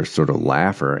another sort of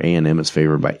laugher. A&M is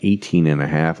favored by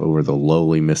 18.5 over the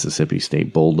lowly Mississippi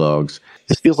State Bulldogs.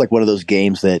 This feels like one of those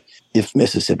games that if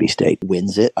Mississippi State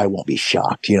wins it, I won't be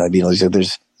shocked. You know, I mean, like,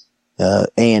 there's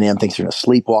A&M thinks they're going to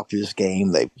sleepwalk through this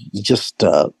game. They just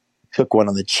took one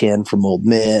on the chin from Ole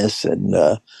Miss, and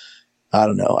I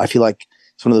don't know. I feel like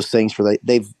it's one of those things where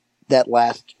they've that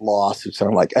last loss. It's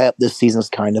kind of like this season's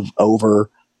kind of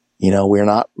over. You know, we're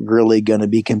not really going to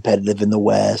be competitive in the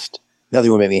West.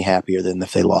 Nothing would make me happier than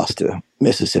if they lost to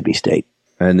Mississippi State.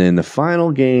 And then the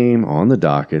final game on the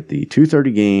docket, the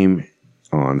 2:30 game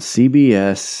on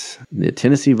CBS, the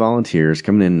Tennessee Volunteers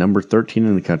coming in number 13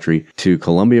 in the country to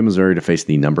Columbia, Missouri to face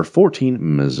the number 14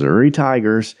 Missouri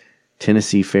Tigers.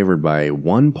 Tennessee favored by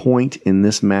 1 point in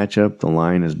this matchup. The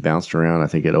line has bounced around. I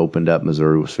think it opened up.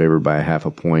 Missouri was favored by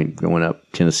 0.5 point, going up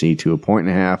Tennessee to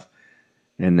 1.5.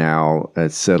 And now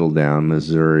it's settled down.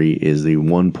 Missouri is the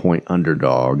 1 point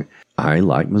underdog. I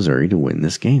like Missouri to win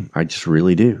this game. I just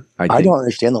really do. I don't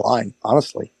understand the line,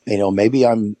 honestly. You know, maybe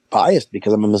I'm biased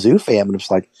because I'm a Mizzou fan, but it's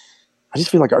like, I just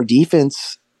feel like our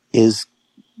defense is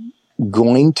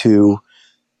going to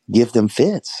give them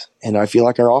fits. And I feel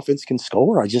like our offense can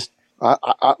score.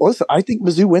 Listen, I think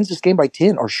Mizzou wins this game by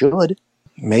 10 or should.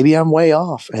 Maybe I'm way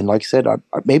off. And like I said,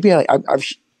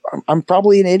 I'm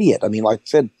probably an idiot. I mean, like I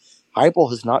said, Heupel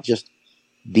has not just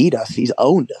beat us, he's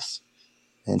owned us.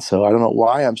 And so I don't know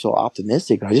why I'm so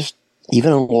optimistic.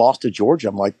 Even when we lost to Georgia,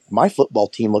 I'm like, my football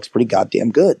team looks pretty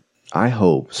goddamn good. I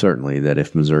hope, certainly, that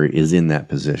if Missouri is in that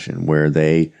position where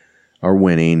they are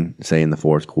winning, say in the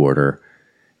fourth quarter,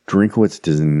 Drinkwitz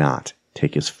does not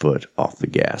take his foot off the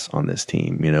gas on this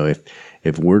team. You know,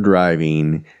 if we're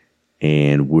driving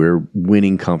and we're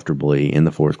winning comfortably in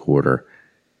the fourth quarter,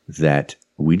 that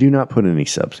we do not put any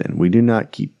subs in. We do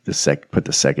not put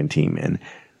the second team in.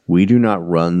 We do not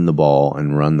run the ball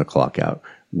and run the clock out.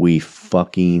 We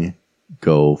fucking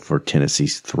go for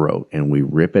Tennessee's throat and we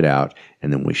rip it out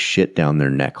and then we shit down their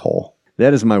neck hole.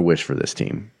 That is my wish for this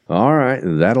team. All right,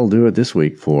 that'll do it this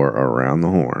week for Around the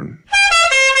Horn.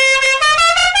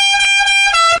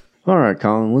 All right,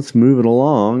 Colin, let's move it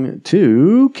along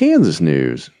to Kansas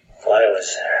news. Well, I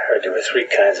always heard there were 3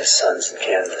 kinds of suns in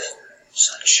Kansas.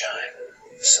 Sunshine,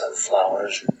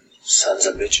 sunflowers, sons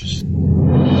of bitches.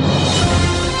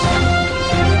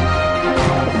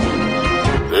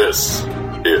 This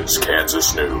is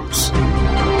Kansas News.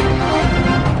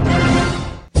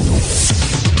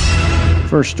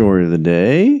 First story of the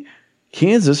day.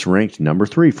 Kansas ranked number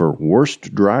 3 for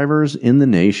worst drivers in the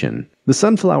nation. The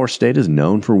Sunflower State is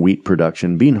known for wheat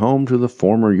production, being home to the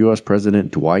former U.S.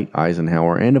 President Dwight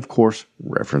Eisenhower, and of course,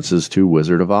 references to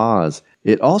Wizard of Oz.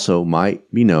 It also might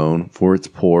be known for its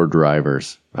poor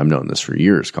drivers. I've known this for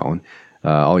years, Colin.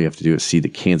 All you have to do is see the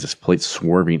Kansas plates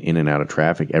swerving in and out of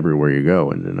traffic everywhere you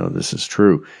go, and to know this is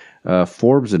true.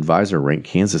 Forbes Advisor ranked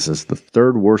Kansas as the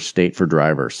 3rd worst state for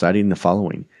drivers, citing the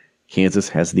following. Kansas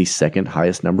has the 2nd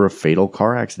highest number of fatal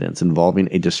car accidents involving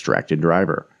a distracted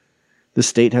driver. The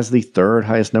state has the third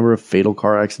highest number of fatal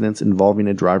car accidents involving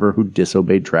a driver who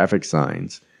disobeyed traffic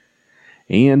signs.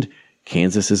 And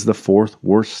Kansas is the fourth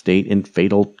worst state in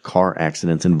fatal car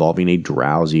accidents involving a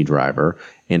drowsy driver,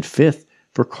 and fifth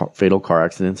for fatal car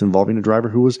accidents involving a driver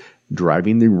who was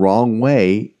driving the wrong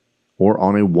way or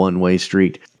on a one-way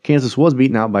street. Kansas was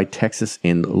beaten out by Texas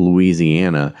and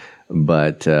Louisiana,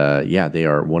 but they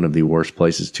are one of the worst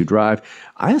places to drive.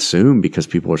 I assume because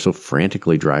people are so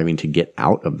frantically driving to get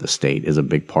out of the state is a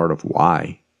big part of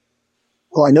why.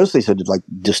 Well, I noticed they said like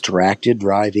distracted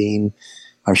driving.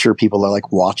 I'm sure people are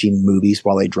like watching movies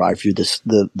while they drive through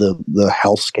the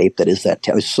hellscape that is that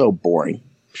town. It's so boring.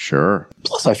 Sure.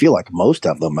 Plus, I feel like most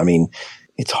of them, I mean,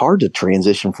 it's hard to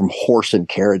transition from horse and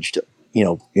carriage to,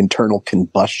 internal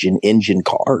combustion engine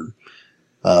car,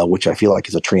 which I feel like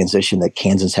is a transition that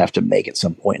Kansans have to make at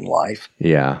some point in life.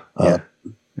 Yeah.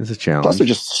 It's a challenge. Plus, they're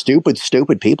just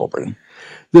stupid people, Brendan.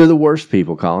 They're the worst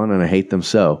people, Colin, and I hate them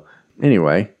so.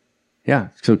 Anyway, yeah.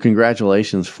 So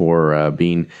congratulations for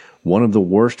being one of the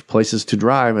worst places to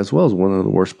drive as well as one of the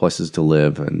worst places to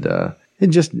live, and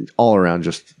just all around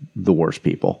just the worst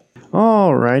people.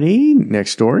 All righty,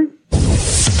 next story.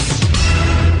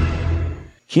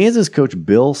 Kansas coach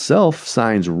Bill Self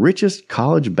signs richest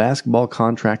college basketball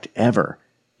contract ever,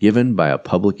 given by a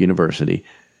public university.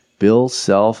 Bill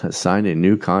Self has signed a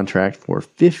new contract for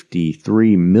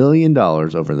 $53 million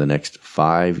over the next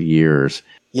 5 years.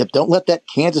 Yep, don't let that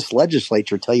Kansas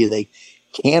legislature tell you they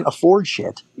can't afford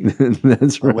shit.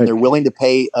 That's right. When they're willing to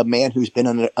pay a man who's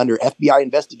been under FBI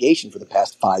investigation for the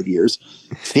past 5 years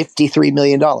 $53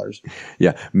 million.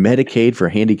 Yeah. Medicaid for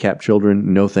handicapped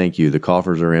children. No, thank you. The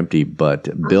coffers are empty. But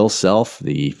Bill Self,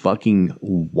 the fucking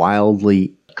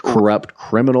wildly corrupt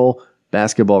criminal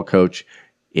basketball coach,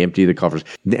 empty the coffers.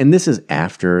 And this is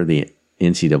after the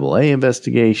NCAA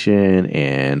investigation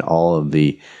and all of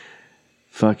the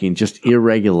fucking just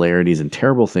irregularities and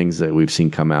terrible things that we've seen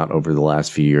come out over the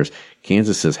last few years.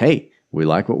 Kansas says, hey, we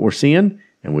like what we're seeing,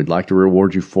 and we'd like to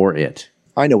reward you for it.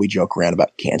 I know we joke around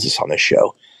about Kansas on this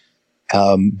show,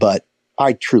 but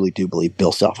I truly do believe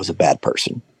Bill Self was a bad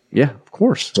person. Yeah, of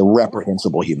course. He's a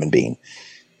reprehensible human being.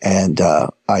 And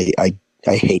I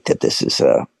hate that this is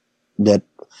that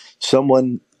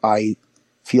someone I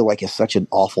feel like is such an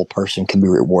awful person can be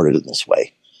rewarded in this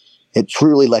way. It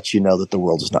truly lets you know that the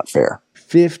world is not fair.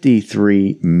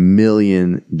 $53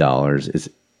 million is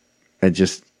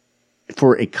just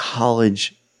for a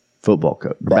college football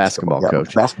coach, basketball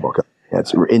coach. Basketball coach.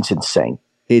 It's insane.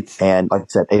 And like I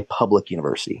said, a public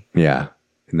university. Yeah.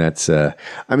 And that's,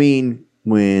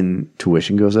 when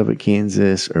tuition goes up at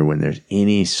Kansas or when there's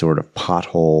any sort of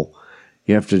pothole,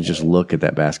 you have to just look at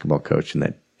that basketball coach and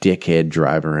that dickhead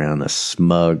driving around, the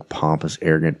smug, pompous,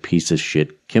 arrogant piece of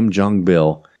shit, Kim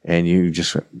Jong-Bill, and you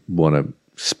just want to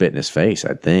spit in his face,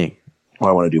 I think. Well,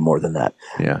 I want to do more than that.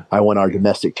 Yeah. I want our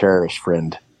domestic terrorist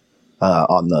friend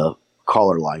on the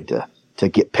caller line to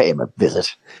pay him a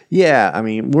visit. Yeah,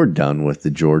 we're done with the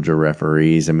Georgia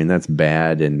referees. That's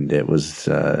bad, and it was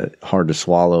hard to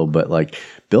swallow. But,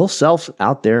 Bill Self's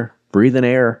out there breathing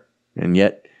air, and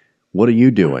yet, what are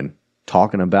you doing?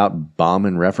 Talking about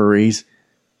bombing referees?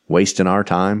 Wasting our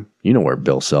time? You know where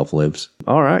Bill Self lives.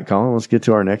 All right, Colin, let's get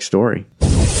to our next story.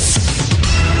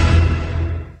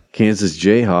 Kansas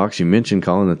Jayhawks, you mentioned,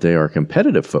 Colin, that they are a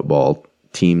competitive football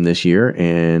team this year,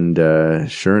 and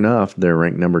sure enough, they're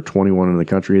ranked number 21 in the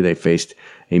country. They faced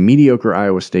a mediocre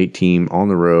Iowa State team on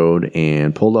the road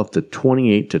and pulled off the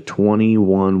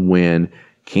 28-21 win.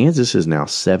 Kansas is now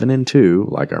 7-2,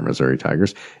 like our Missouri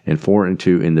Tigers, and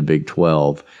 4-2 in the Big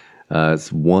 12.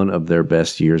 It's one of their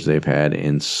best years they've had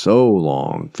in so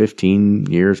long, 15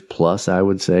 years plus, I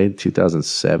would say,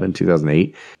 2007,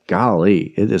 2008.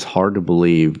 Golly, it is hard to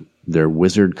believe their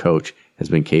wizard coach has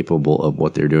been capable of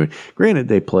what they're doing. Granted,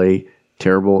 they play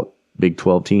terrible Big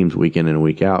 12 teams week in and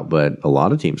week out, but a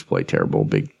lot of teams play terrible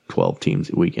Big 12 teams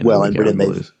week in and week out. Well, and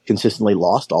they've consistently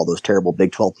lost all those terrible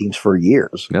Big 12 teams for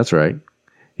years. That's right.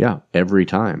 Yeah, every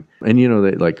time.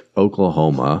 And, like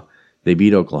Oklahoma, they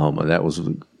beat Oklahoma. That was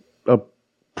a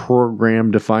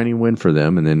program-defining win for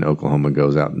them, and then Oklahoma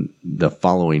goes out the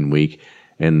following week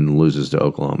and loses to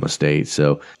Oklahoma State.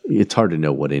 So it's hard to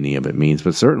know what any of it means,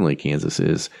 but certainly Kansas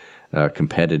is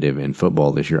competitive in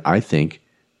football this year. I think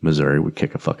Missouri would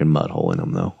kick a fucking mud hole in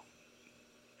them, though.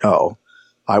 Oh,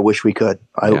 I wish we could.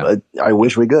 I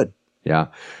wish we could. Yeah.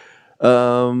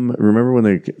 Remember when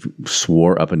they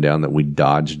swore up and down that we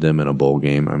dodged them in a bowl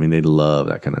game? They love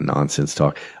that kind of nonsense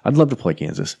talk. I'd love to play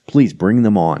Kansas. Please bring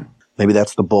them on. Maybe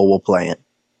that's the bowl we'll play in.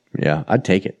 Yeah, I'd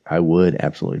take it. I would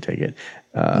absolutely take it.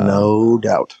 No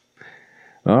doubt.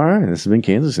 All right, this has been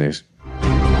Kansas News.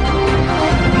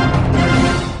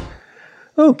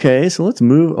 Okay, so let's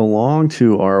move along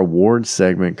to our awards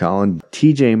segment, Colin.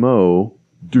 TJ Moe,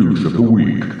 Douche of the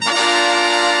Week.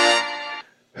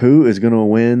 Who is going to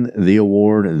win the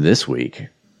award this week?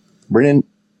 Brennan,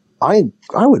 I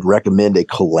would recommend a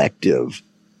collective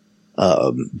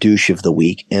douche of the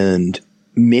week and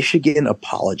Michigan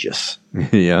apologists.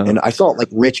 Yeah. And I saw like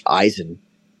Rich Eisen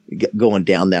going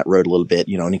down that road a little bit,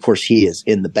 and of course he is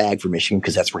in the bag for Michigan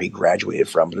because that's where he graduated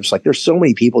from. But it's like there's so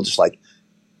many people just like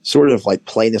sort of like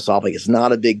playing this off like it's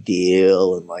not a big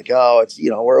deal and like, oh, it's,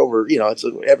 we're over,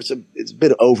 it's a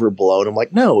bit overblown. I'm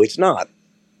like, no, it's not.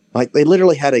 Like they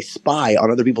literally had a spy on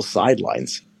other people's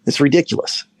sidelines. It's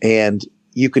ridiculous. And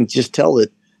you can just tell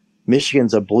that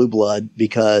Michigan's a blue blood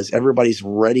because everybody's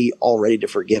all ready to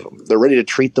forgive them. They're ready to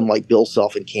treat them like Bill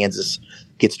Self in Kansas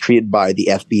gets treated by the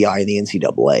FBI and the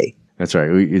NCAA. That's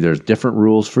right. There's different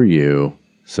rules for you,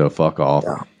 so fuck off.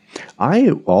 Yeah. I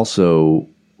also,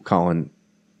 Colin,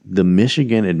 the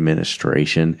Michigan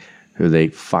administration, who they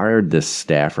fired this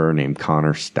staffer named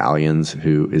Connor Stallions,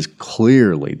 who is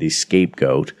clearly the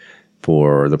scapegoat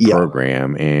for the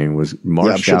program and was marched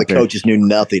out. I'm sure the coaches knew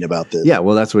nothing about this. Yeah,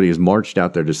 well, that's what he was marched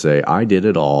out there to say. I did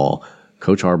it all.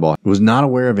 Coach Harbaugh was not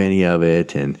aware of any of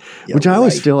it, and which I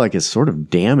always feel like is sort of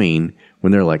damning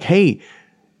when they're like, "Hey,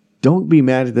 don't be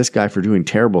mad at this guy for doing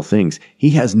terrible things.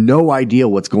 He has no idea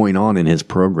what's going on in his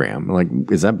program." Like,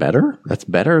 is that better? That's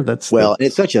better. And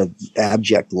it's such an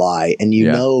abject lie, and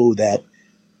you know that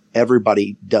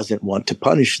everybody doesn't want to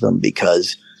punish them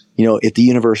because if the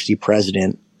university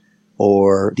president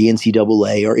or the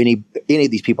NCAA or any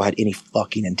of these people had any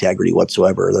fucking integrity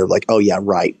whatsoever, they're like, "Oh yeah,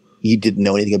 right. You didn't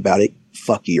know anything about it.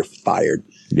 Fuck you, you're fired."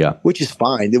 Yeah, which is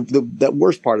fine. The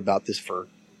worst part about this for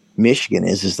Michigan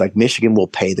is like Michigan will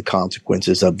pay the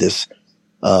consequences of this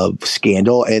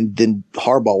scandal, and then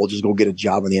Harbaugh will just go get a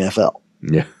job in the NFL.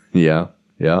 Yeah.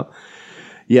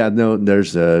 No,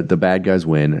 there's the bad guys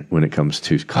win when it comes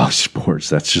to college sports.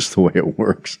 That's just the way it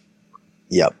works.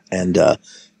 Yep, and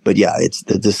but yeah, it's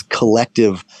this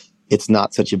collective. It's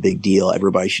not such a big deal.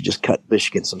 Everybody should just cut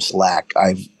Michigan some slack.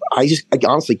 I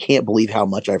honestly can't believe how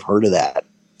much I've heard of that.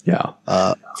 Yeah,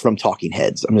 from talking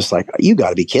heads. I'm just like, you got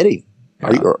to be kidding.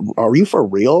 Yeah. Are you for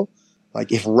real?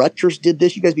 Like, if Rutgers did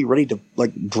this, you guys be ready to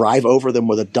like drive over them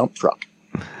with a dump truck.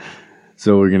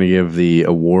 So we're going to give the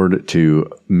award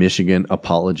to Michigan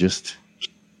apologist.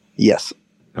 Yes.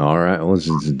 All right, well, let's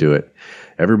just do it.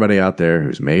 Everybody out there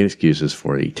who's made excuses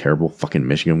for the terrible fucking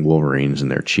Michigan Wolverines and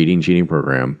their cheating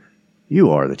program, you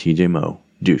are the TJ Moe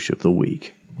douche of the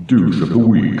week. Douche of the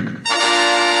week.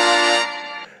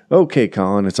 Okay,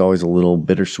 Colin, it's always a little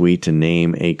bittersweet to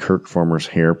name a Kirk Farmer's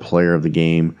Hair Player of the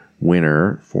Game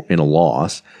winner in a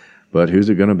loss, but who's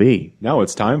it going to be? Now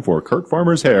it's time for Kirk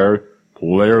Farmer's Hair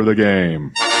Player of the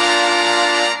Game.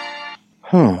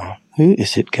 Who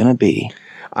is it going to be?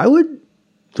 I would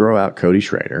throw out Cody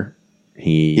Schrader.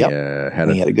 He had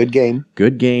a good game.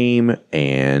 Good game,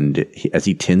 and as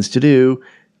he tends to do,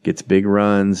 gets big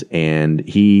runs, and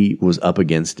he was up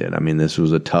against it. I mean, this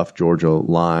was a tough Georgia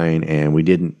line, and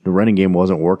the running game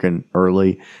wasn't working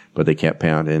early, but they kept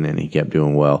pounding, and he kept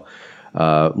doing well.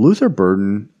 Luther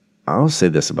Burden, I'll say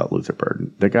this about Luther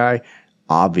Burden. The guy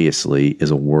obviously is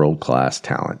a world-class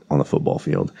talent on the football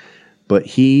field, but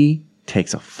he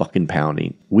takes a fucking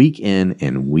pounding week in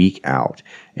and week out.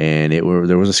 And there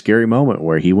was a scary moment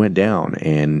where he went down,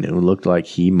 and it looked like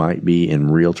he might be in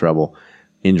real trouble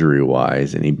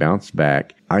injury-wise, and he bounced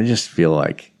back. I just feel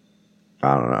like,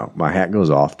 I don't know, my hat goes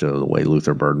off to the way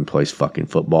Luther Burden plays fucking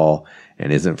football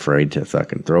and isn't afraid to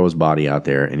fucking throw his body out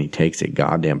there, and he takes a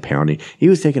goddamn pounding. He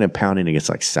was taking a pounding against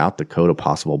like South Dakota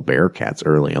possible Bearcats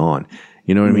early on.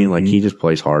 You know what I mean? Like, he just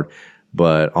plays hard.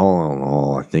 But all in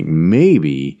all, I think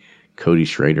maybe Cody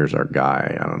Schrader's our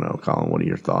guy. I don't know, Colin, what are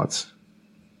your thoughts?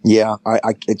 Yeah,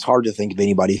 it's hard to think of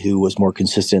anybody who was more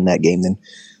consistent in that game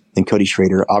than Cody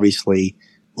Schrader. Obviously,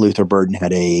 Luther Burden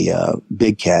had a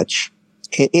big catch,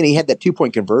 and he had that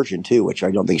 2-point conversion too, which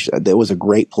I don't think that was a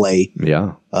great play.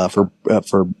 Yeah, for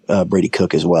Brady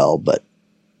Cook as well. But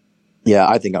yeah,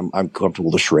 I think I'm comfortable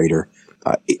with Schrader.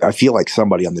 I feel like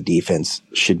somebody on the defense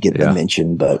should get the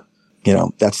mention, but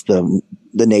that's the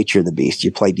nature of the beast.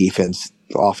 You play defense,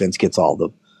 the offense gets all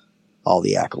the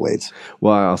accolades.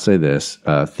 Well, I'll say this.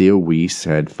 Theo Weiss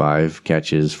had 5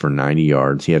 catches for 90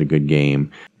 yards. He had a good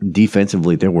game.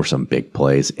 Defensively, there were some big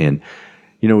plays. And,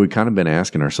 we've kind of been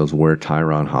asking ourselves where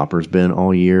Tyron Hopper's been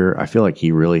all year. I feel like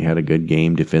he really had a good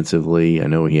game defensively. I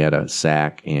know he had a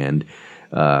sack and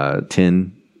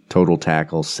 10 total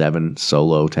tackles, 7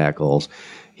 solo tackles.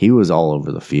 He was all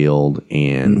over the field,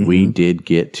 and we did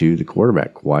get to the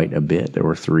quarterback quite a bit. There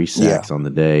were 3 sacks on the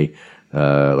day.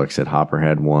 Like I said, Hopper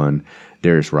had 1.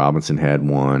 Darius Robinson had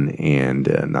one, and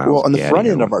Niles Well, on the Gaddy front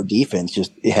had end one. of our defense,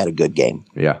 it had a good game.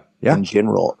 Yeah. In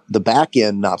general, the back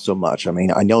end not so much. I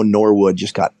mean, I know Norwood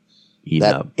just got Eaten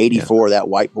that up. 84. That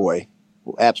white boy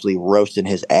absolutely roasting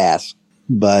his ass.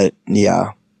 But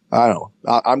yeah, I don't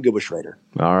know. I'm good with Schrader.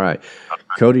 All right.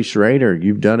 Cody Schrader,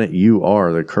 you've done it. You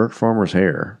are the Kirk Farmer's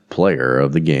Hair player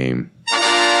of the game.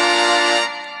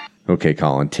 Okay,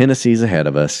 Colin, Tennessee's ahead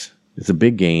of us. It's a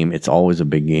big game. It's always a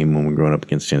big game when we're going up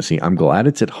against Tennessee. I'm glad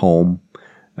it's at home.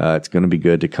 It's going to be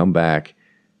good to come back.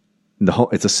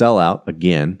 It's a sellout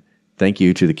again. Thank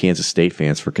you to the Kansas State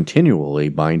fans for continually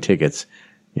buying tickets.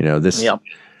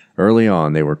 Early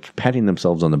on, they were patting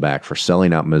themselves on the back for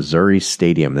selling out Missouri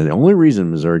Stadium. And the only reason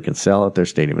Missouri can sell out their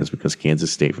stadium is because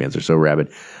Kansas State fans are so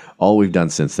rabid. All we've done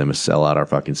since then is sell out our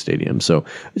fucking stadium. So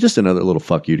just another little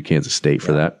fuck you to Kansas State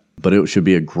for that. But it should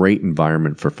be a great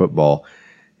environment for football.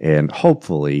 And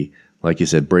hopefully, like you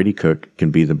said, Brady Cook can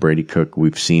be the Brady Cook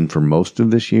we've seen for most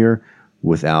of this year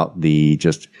without the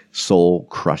just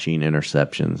soul-crushing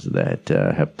interceptions that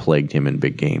have plagued him in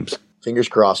big games. Fingers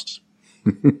crossed.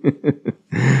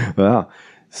 Well,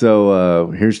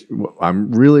 so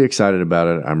I'm really excited about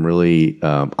it. I'm really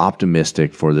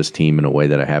optimistic for this team in a way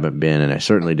that I haven't been, and I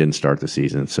certainly didn't start the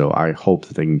season. So I hope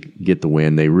that they can get the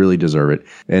win. They really deserve it.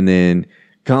 And then,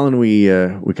 Colin, we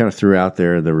kind of threw out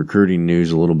there the recruiting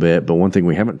news a little bit, but one thing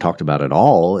we haven't talked about at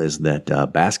all is that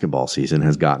basketball season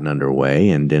has gotten underway,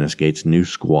 and Dennis Gates' new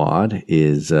squad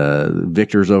is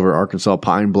victors over Arkansas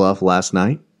Pine Bluff last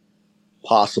night.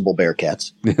 Possible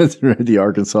Bearcats. That's right, the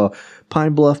Arkansas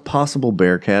Pine Bluff possible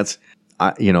Bearcats.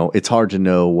 It's hard to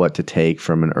know what to take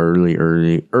from an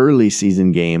early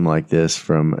season game like this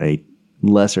from a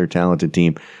lesser talented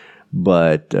team,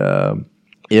 but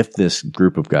if this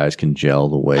group of guys can gel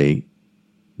the way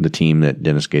the team that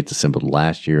Dennis Gates assembled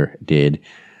last year did,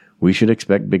 we should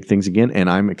expect big things again. And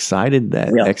I'm excited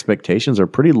that expectations are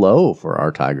pretty low for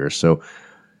our Tigers. So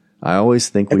I always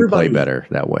think we play better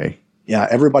that way. Yeah,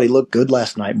 everybody looked good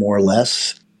last night, more or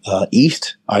less.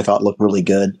 East, I thought, looked really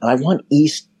good. And I want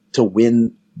East to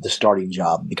win the starting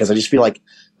job because I just feel like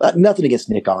nothing against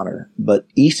Nick Honor, but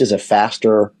East is a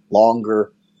faster,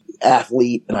 longer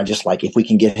athlete, and I just like if we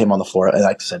can get him on the floor.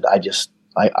 Like I said,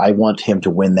 I want him to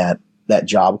win that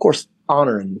job. Of course,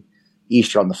 Honor and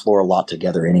East are on the floor a lot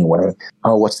together anyway.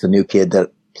 Oh, what's the new kid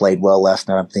that played well last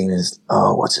night? I'm thinking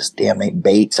what's his damn name?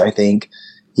 Bates, I think.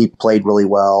 He played really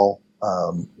well.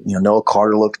 Noah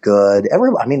Carter looked good.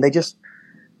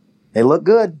 They look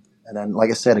good. And then, like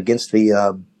I said, against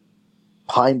the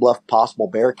Pine Bluff possible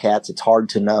Bearcats, it's hard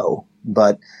to know.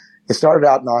 But it started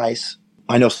out nice.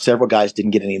 I know several guys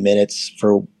didn't get any minutes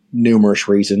for numerous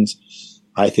reasons.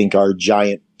 I think our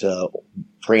giant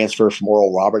transfer from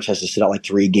Oral Roberts has to sit out like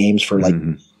 3 games for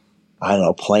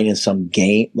playing in some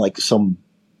game, like some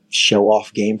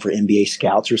show-off game for NBA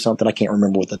scouts or something. I can't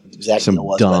remember what the exact deal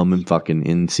was. Some dumb and fucking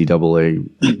NCAA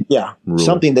rule.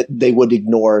 Something that they would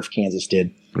ignore if Kansas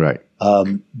did. Right.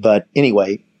 But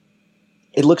anyway,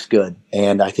 it looks good,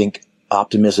 and I think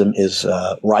optimism is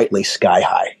rightly sky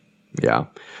high. Yeah.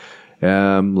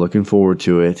 Looking forward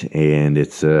to it, and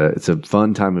it's a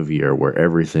fun time of year where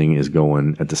everything is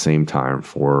going at the same time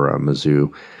for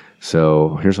Mizzou.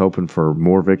 So here's hoping for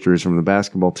more victories from the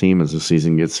basketball team as the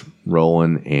season gets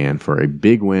rolling, and for a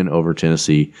big win over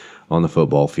Tennessee on the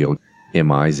football field.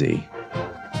 MIZ.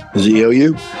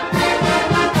 ZOU.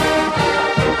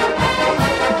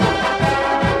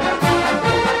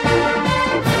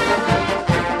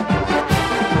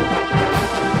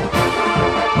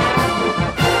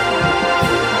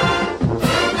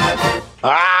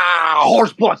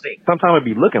 Horse pussy. Sometimes it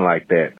be looking like that.